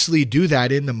consciously do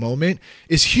that in the moment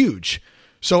is huge.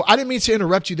 So I didn't mean to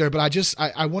interrupt you there, but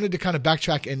I wanted to kind of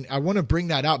backtrack, and I want to bring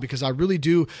that out because I really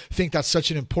do think that's such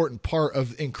an important part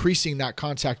of increasing that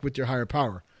contact with your higher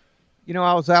power.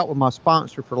 I was out with my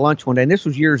sponsor for lunch one day, and this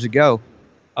was years ago.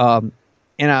 And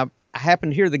I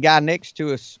happened to hear the guy next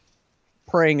to us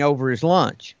praying over his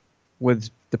lunch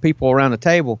with the people around the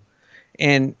table.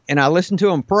 And I listened to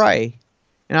him pray,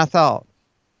 and I thought,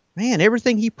 man,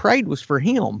 everything he prayed was for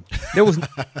him. There was,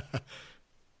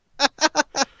 there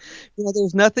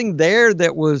was nothing there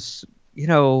that was,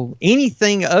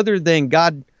 anything other than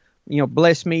God,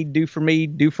 bless me, do for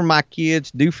my kids,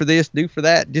 do for this, do for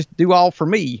that, just do all for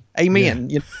me. Amen.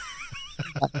 Yeah.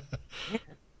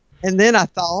 And then I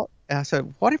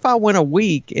said, what if I went a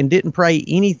week and didn't pray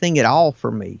anything at all for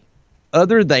me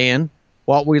other than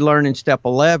what we learn in step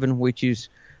 11, which is,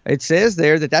 it says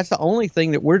there that that's the only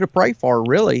thing that we're to pray for,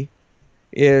 really,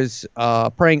 is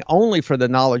praying only for the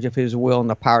knowledge of his will and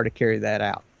the power to carry that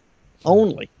out.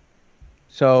 Only.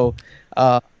 So,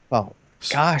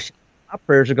 gosh, my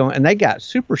prayers are going, and they got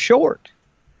super short.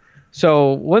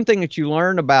 So one thing that you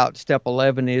learn about step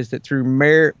 11 is that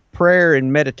through prayer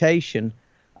and meditation,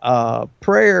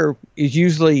 prayer is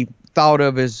usually thought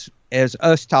of as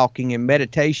us talking, and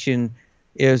meditation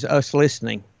is us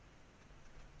listening.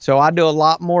 So I do a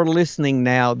lot more listening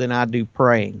now than I do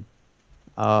praying.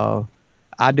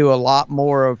 I do a lot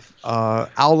more of,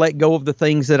 I'll let go of the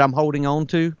things that I'm holding on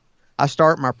to. I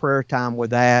start my prayer time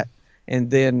with that,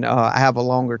 and then I have a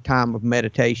longer time of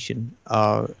meditation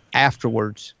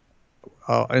afterwards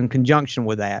in conjunction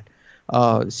with that.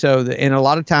 And a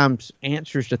lot of times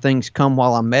answers to things come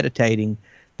while I'm meditating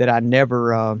that I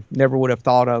never would have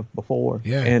thought of before.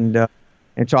 Yeah.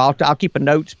 And so I'll keep a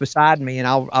notes beside me, and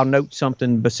I'll note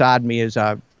something beside me as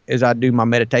I do my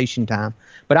meditation time.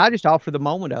 But I just offer the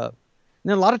moment up. And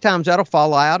then a lot of times that'll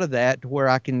fall out of that to where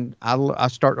I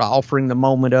start offering the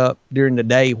moment up during the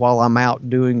day while I'm out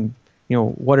doing,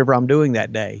 whatever I'm doing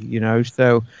that day,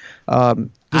 So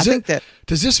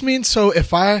does this mean, so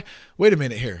if wait a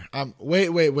minute here.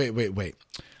 Wait.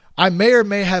 I may or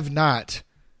may have not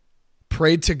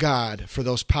prayed to God for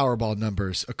those Powerball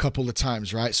numbers a couple of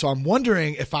times, right? So I'm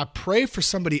wondering if I pray for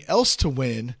somebody else to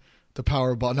win the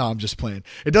Powerball. No, I'm just playing.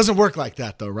 It doesn't work like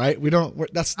that though, right?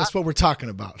 That's what we're talking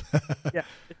about. Yeah,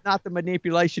 it's not the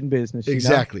manipulation business.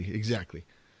 Exactly.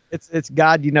 It's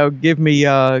God, give me,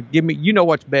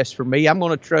 what's best for me. I'm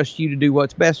going to trust you to do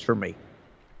what's best for me.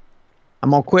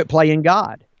 I'm going to quit playing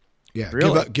God. Yeah.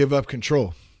 Really. Give up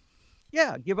control.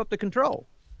 Yeah. Give up the control.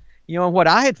 And what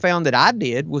I had found that I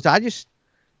did was I just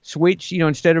switched,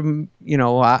 instead of,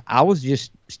 I was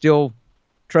just still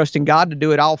trusting God to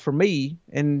do it all for me,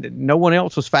 and no one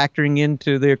else was factoring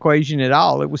into the equation at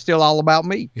all. It was still all about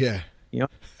me. Yeah. That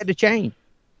had to change.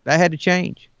 That had to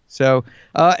change. So,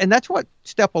 and that's what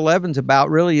step 11 is about,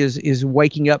 really, is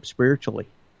waking up spiritually,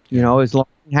 is learning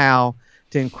how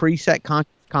to increase that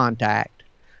contact,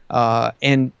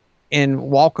 and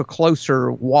walk a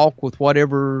closer walk with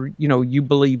whatever, you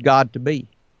believe God to be.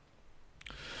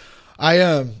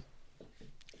 I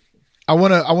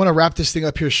want to wrap this thing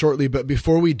up here shortly, but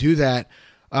before we do that,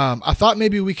 I thought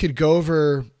maybe we could go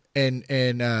over and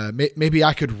maybe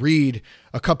I could read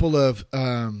a couple of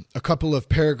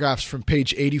paragraphs from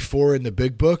page 84 in the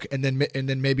big book, and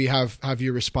then maybe have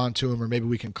you respond to them, or maybe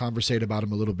we can conversate about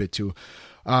them a little bit too.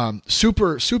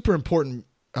 Super important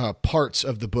parts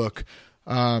of the book.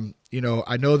 I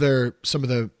know they're some of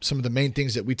the main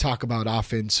things that we talk about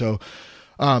often. So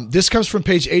this comes from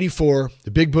page 84,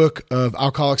 the big book of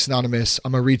Alcoholics Anonymous.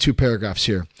 I'm going to read 2 paragraphs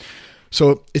here.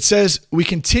 So it says, we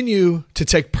continue to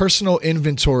take personal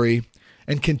inventory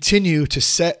and continue to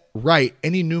set right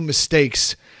any new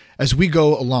mistakes as we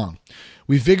go along.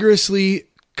 We vigorously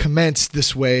commenced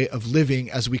this way of living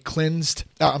as we cleaned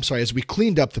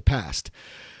up the past.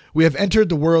 We have entered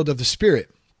the world of the Spirit.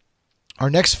 Our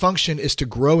next function is to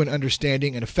grow in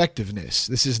understanding and effectiveness.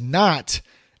 This is not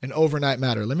an overnight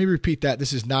matter. Let me repeat that.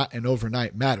 This is not an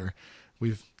overnight matter.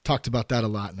 We've talked about that a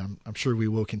lot, and I'm sure we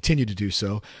will continue to do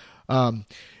so.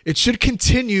 It should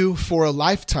continue for a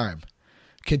lifetime.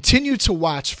 Continue to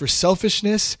watch for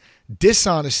selfishness,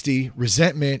 dishonesty,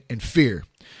 resentment, and fear.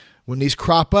 When these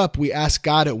crop up, we ask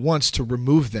God at once to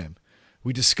remove them.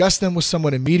 We discuss them with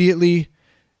someone immediately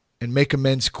and make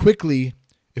amends quickly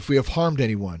if we have harmed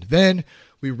anyone. Then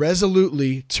we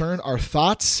resolutely turn our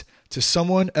thoughts to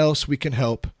someone else we can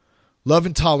help. Love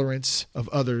and tolerance of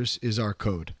others is our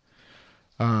code.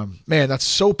 Man, that's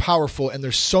so powerful, and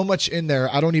there's so much in there.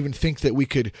 I don't even think that we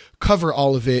could cover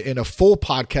all of it in a full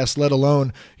podcast, let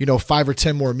alone 5 or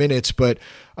 10 more minutes. But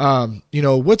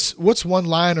what's one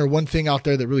line or one thing out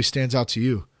there that really stands out to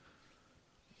you?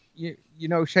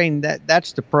 Shane,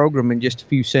 that's the program in just a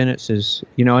few sentences.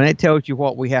 And it tells you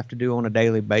what we have to do on a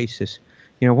daily basis.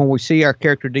 When we see our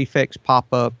character defects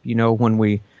pop up, when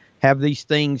we have these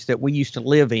things that we used to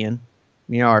live in.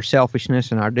 Our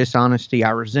selfishness and our dishonesty,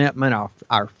 our resentment,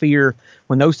 our fear.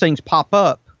 When those things pop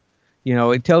up,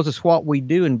 it tells us what we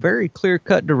do in very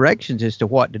clear-cut directions as to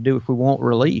what to do if we want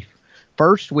relief.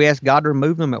 First, we ask God to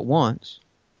remove them at once.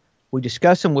 We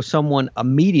discuss them with someone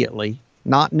immediately,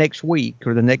 not next week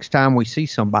or the next time we see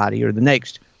somebody or the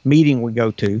next meeting we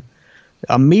go to.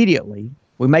 Immediately,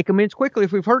 we make amends quickly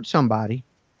if we've hurt somebody,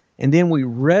 and then we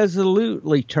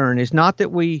resolutely turn. It's not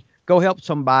that we go help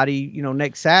somebody,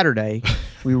 next Saturday.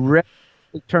 We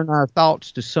turn our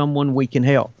thoughts to someone we can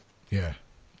help. Yeah.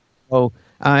 So,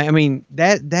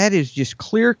 that is just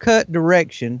clear-cut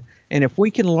direction. And if we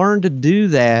can learn to do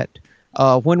that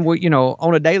when we,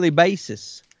 on a daily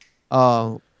basis,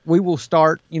 we will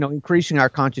start, increasing our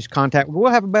conscious contact.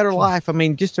 We'll have a better life.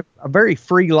 Just a very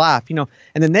free life, And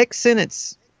the next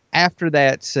sentence after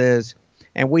that says,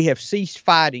 and we have ceased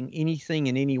fighting anything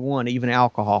and anyone, even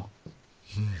alcohol.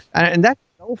 And that's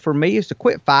the goal for me, is to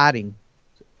quit fighting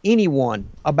anyone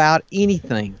about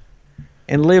anything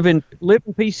and live in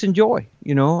peace and joy,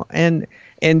 and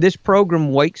this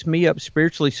program wakes me up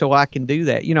spiritually so I can do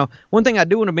that. One thing I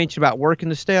do want to mention about working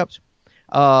the steps,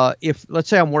 if let's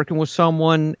say I'm working with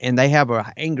someone and they have an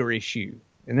anger issue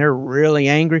and they're really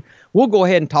angry, we'll go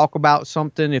ahead and talk about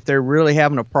something if they're really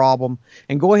having a problem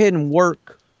and go ahead and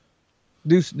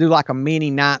do like a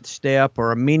mini 9th step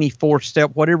or a mini 4th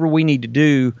step, whatever we need to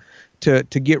do to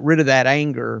get rid of that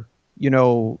anger,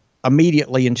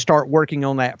 immediately and start working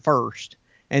on that first.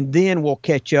 And then we'll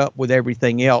catch up with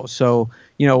everything else. So,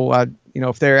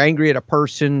 if they're angry at a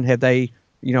person, have they,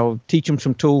 teach them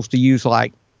some tools to use,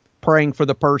 like praying for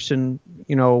the person,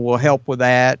 will help with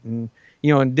that. And,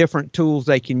 and different tools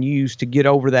they can use to get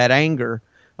over that anger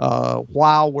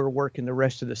while we're working the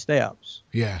rest of the steps.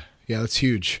 Yeah. Yeah. That's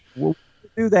huge. We'll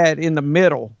do that in the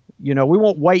middle. We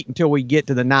won't wait until we get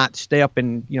to the 9th step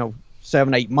in,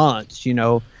 7-8 months,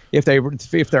 if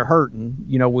they're hurting,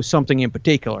 with something in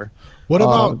particular. What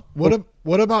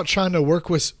about trying to work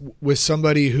with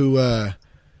somebody who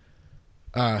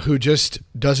just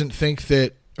doesn't think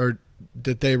that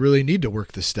they really need to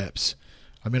work the steps?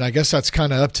 I guess that's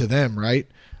kind of up to them, right?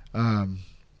 But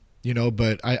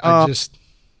I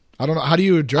don't know. How do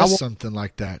you address something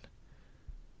like that?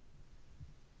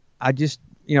 I just,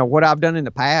 what I've done in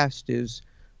the past is,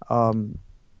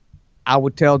 I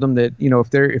would tell them that,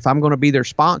 if I'm going to be their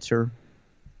sponsor,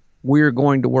 we're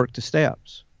going to work the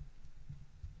steps.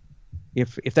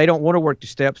 If they don't want to work the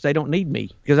steps, they don't need me,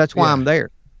 because that's why I'm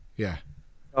there. Yeah.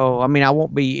 So, I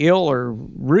won't be ill or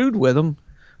rude with them,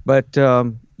 but,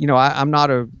 I'm not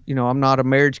a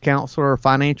marriage counselor or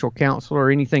financial counselor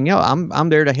or anything else. I'm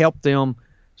there to help them,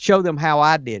 show them how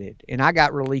I did it. And I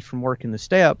got relief from working the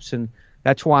steps, and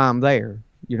that's why I'm there,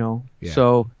 Yeah.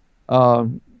 So,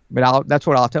 but that's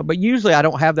what I'll tell. But usually I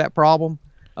don't have that problem.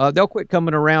 They'll quit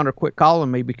coming around or quit calling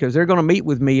me, because they're going to meet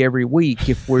with me every week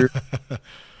if we're.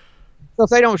 So if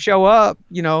they don't show up,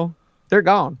 they're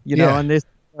gone. And this,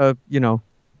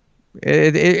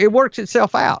 it works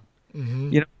itself out.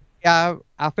 Mm-hmm.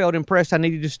 I felt impressed. I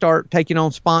needed to start taking on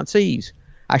sponsees.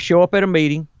 I show up at a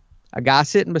meeting. A guy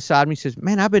sitting beside me says,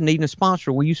 "Man, I've been needing a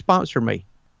sponsor. Will you sponsor me?"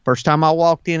 First time I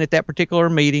walked in at that particular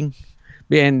meeting.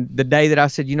 And the day that I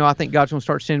said, I think God's going to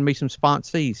start sending me some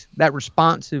sponsees. That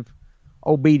responsive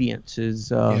obedience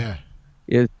is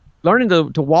learning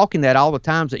to walk in that all the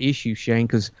time is an issue, Shane,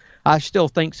 because I still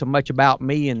think so much about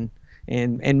me and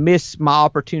miss my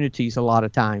opportunities a lot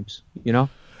of times,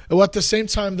 Well, at the same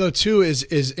time, though, too, is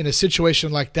in a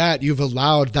situation like that, you've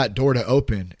allowed that door to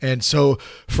open. And so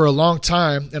for a long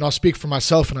time, and I'll speak for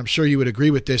myself, and I'm sure you would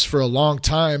agree with this, for a long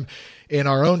time in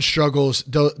our own struggles,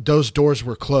 those doors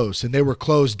were closed, and they were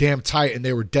closed damn tight, and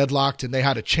they were deadlocked, and they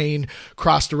had a chain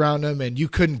crossed around them, and you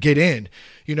couldn't get in,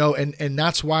 and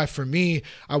that's why for me,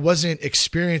 I wasn't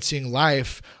experiencing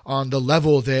life on the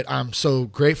level that I'm so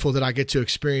grateful that I get to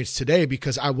experience today,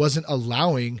 because I wasn't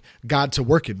allowing God to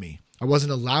work in me. I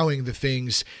wasn't allowing the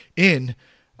things in.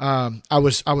 I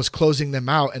was closing them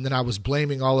out, and then I was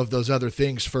blaming all of those other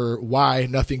things for why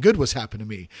nothing good was happening to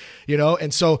me,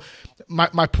 And so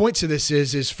my point to this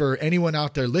is for anyone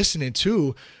out there listening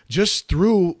too, just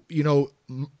through,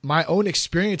 my own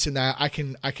experience in that, I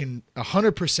can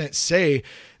 100% say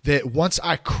that once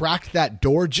I cracked that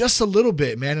door just a little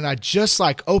bit, man, and I just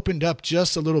like opened up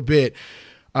just a little bit,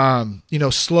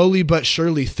 slowly but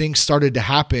surely things started to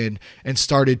happen and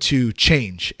started to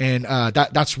change. And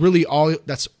that's really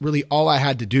all I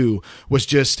had to do was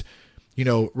just,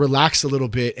 relax a little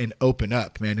bit and open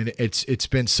up, man. And it's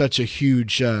been such a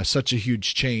huge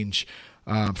change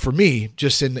for me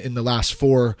just in the last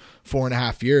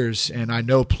 4.5 years. And I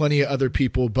know plenty of other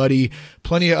people,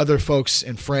 plenty of other folks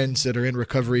and friends that are in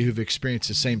recovery who've experienced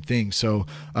the same thing. So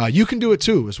you can do it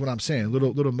too, is what I'm saying. A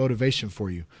little motivation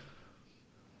for you.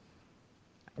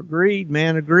 Agreed,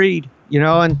 man. Agreed.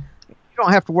 And you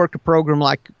don't have to work a program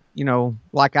like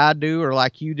I do or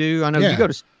like you do. I know you go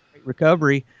to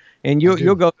recovery, and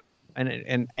you'll go to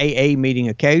an AA meeting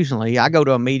occasionally. I go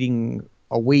to a meeting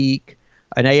a week,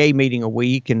 an AA meeting a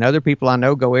week, and other people I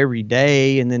know go every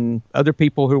day, and then other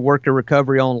people who work the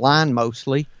recovery online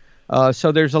mostly.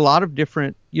 So there's a lot of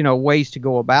different, ways to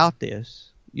go about this.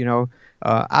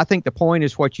 I think the point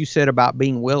is what you said about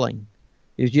being willing.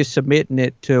 Is just submitting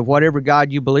it to whatever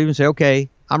God you believe and say, okay,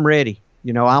 I'm ready.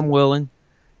 I'm willing.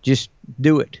 Just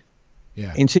do it.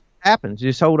 Yeah. And see what happens.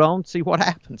 Just hold on, see what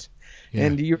happens. Yeah.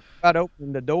 And you're about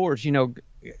opening the doors.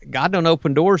 God don't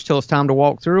open doors till it's time to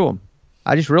walk through them.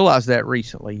 I just realized that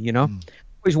recently, I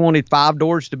always wanted 5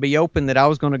 doors to be open that I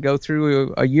was going to go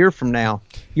through a year from now.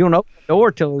 You don't open the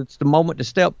door till it's the moment to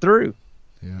step through.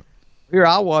 Yeah. Here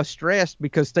I was stressed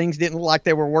because things didn't look like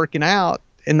they were working out.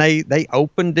 And they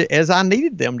opened as I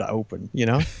needed them to open,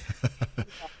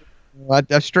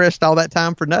 I stressed all that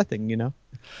time for nothing,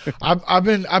 I've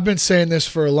been saying this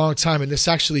for a long time, and this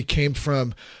actually came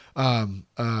from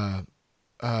Mr.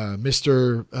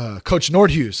 Coach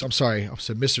Nordhughes. I'm sorry, I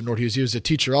said Mr. Nordhughes. He was a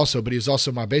teacher also, but he was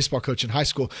also my baseball coach in high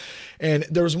school. And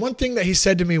there was one thing that he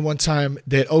said to me one time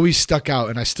that always stuck out,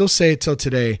 and I still say it till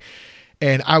today.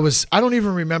 And I don't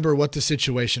even remember what the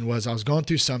situation was. I was going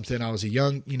through something. I was a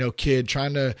young, kid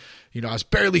trying to, I was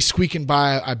barely squeaking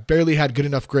by. I barely had good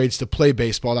enough grades to play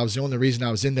baseball. That was the only reason I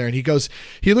was in there. And he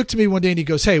looked at me one day and he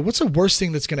goes, hey, what's the worst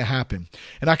thing that's going to happen?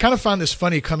 And I kind of found this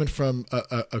funny coming from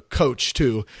a coach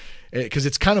too, because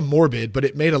it's kind of morbid, but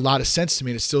it made a lot of sense to me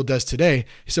and it still does today.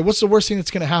 He said, what's the worst thing that's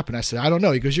going to happen? I said, I don't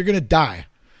know. He goes, you're going to die.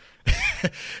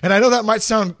 And I know that might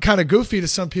sound kind of goofy to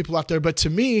some people out there, but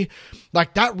to me,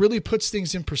 like that really puts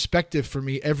things in perspective for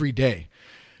me every day,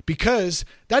 because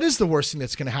that is the worst thing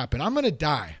that's going to happen. I'm going to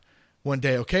die one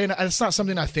day. Okay. And it's not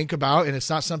something I think about, and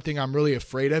it's not something I'm really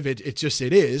afraid of. It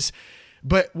is.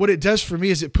 But what it does for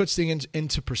me is it puts things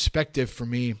into perspective for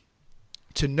me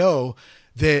to know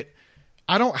that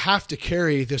I don't have to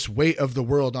carry this weight of the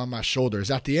world on my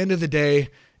shoulders. At the end of the day,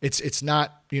 it's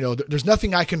not, there's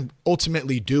nothing I can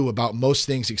ultimately do about most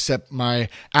things except my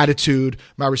attitude,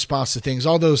 my response to things,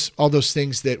 all those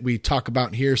things that we talk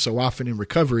about here so often in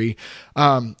recovery.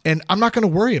 And I'm not going to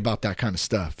worry about that kind of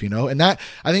stuff, and that,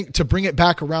 I think, to bring it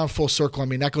back around full circle, I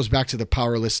mean, that goes back to the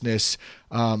powerlessness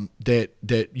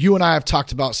that you and I have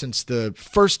talked about since the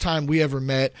first time we ever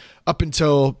met up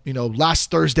until, last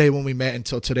Thursday when we met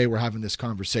until today we're having this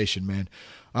conversation, man.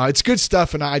 It's good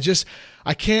stuff. And I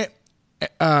can't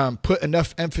put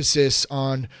enough emphasis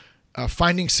on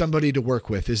finding somebody to work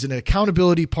with. Is it an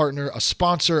accountability partner, a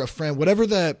sponsor, a friend, whatever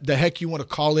the heck you want to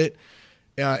call it.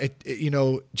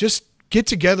 Just get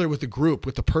together with a group,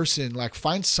 with a person, like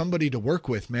find somebody to work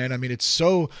with, man. I mean, it's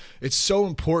so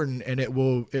important, and it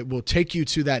will take you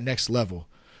to that next level.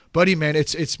 Buddy, man,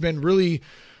 it's been really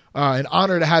an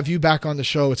honor to have you back on the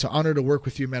show. It's an honor to work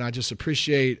with you, man. I just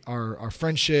appreciate our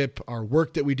friendship, our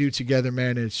work that we do together,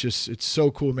 man. It's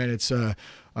so cool, man. It's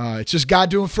just God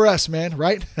doing for us, man.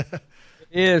 Right? It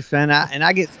is, and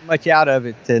I get so much out of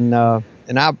it, and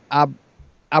I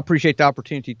appreciate the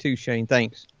opportunity too, Shane.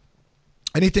 Thanks.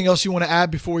 Anything else you want to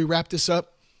add before we wrap this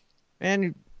up?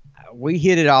 And we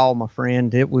hit it all, my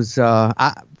friend. It was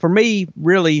for me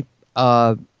really.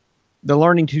 The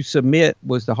learning to submit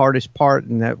was the hardest part,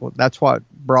 and that's what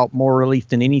brought more relief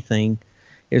than anything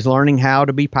is learning how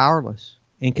to be powerless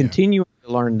and continuing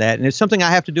to learn that. And it's something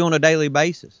I have to do on a daily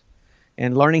basis,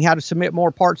 and learning how to submit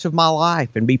more parts of my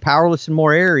life and be powerless in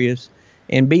more areas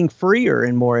and being freer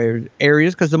in more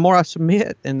areas, because the more I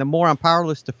submit and the more I'm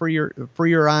powerless, the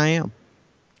freer I am.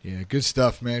 Yeah, good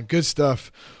stuff, man. Good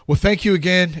stuff. Well, thank you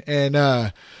again.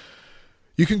 And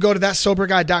you can go to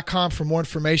thatsoberguy.com for more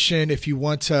information. If you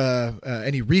want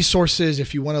any resources,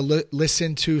 if you want to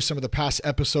listen to some of the past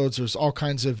episodes, there's all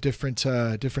kinds of different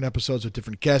episodes with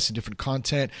different guests and different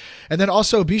content. And then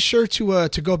also be sure to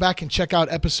go back and check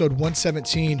out episode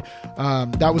 117.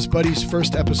 That was Buddy's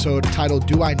first episode titled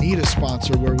 "Do I Need a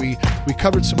Sponsor?" where we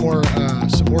covered some more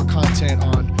content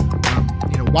on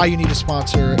why you need a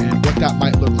sponsor and what that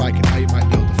might look like and how you might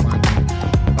be able to find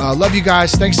one. Love you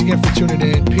guys. Thanks again for tuning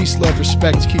in. Peace, love,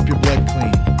 respect. Keep your blood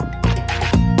clean.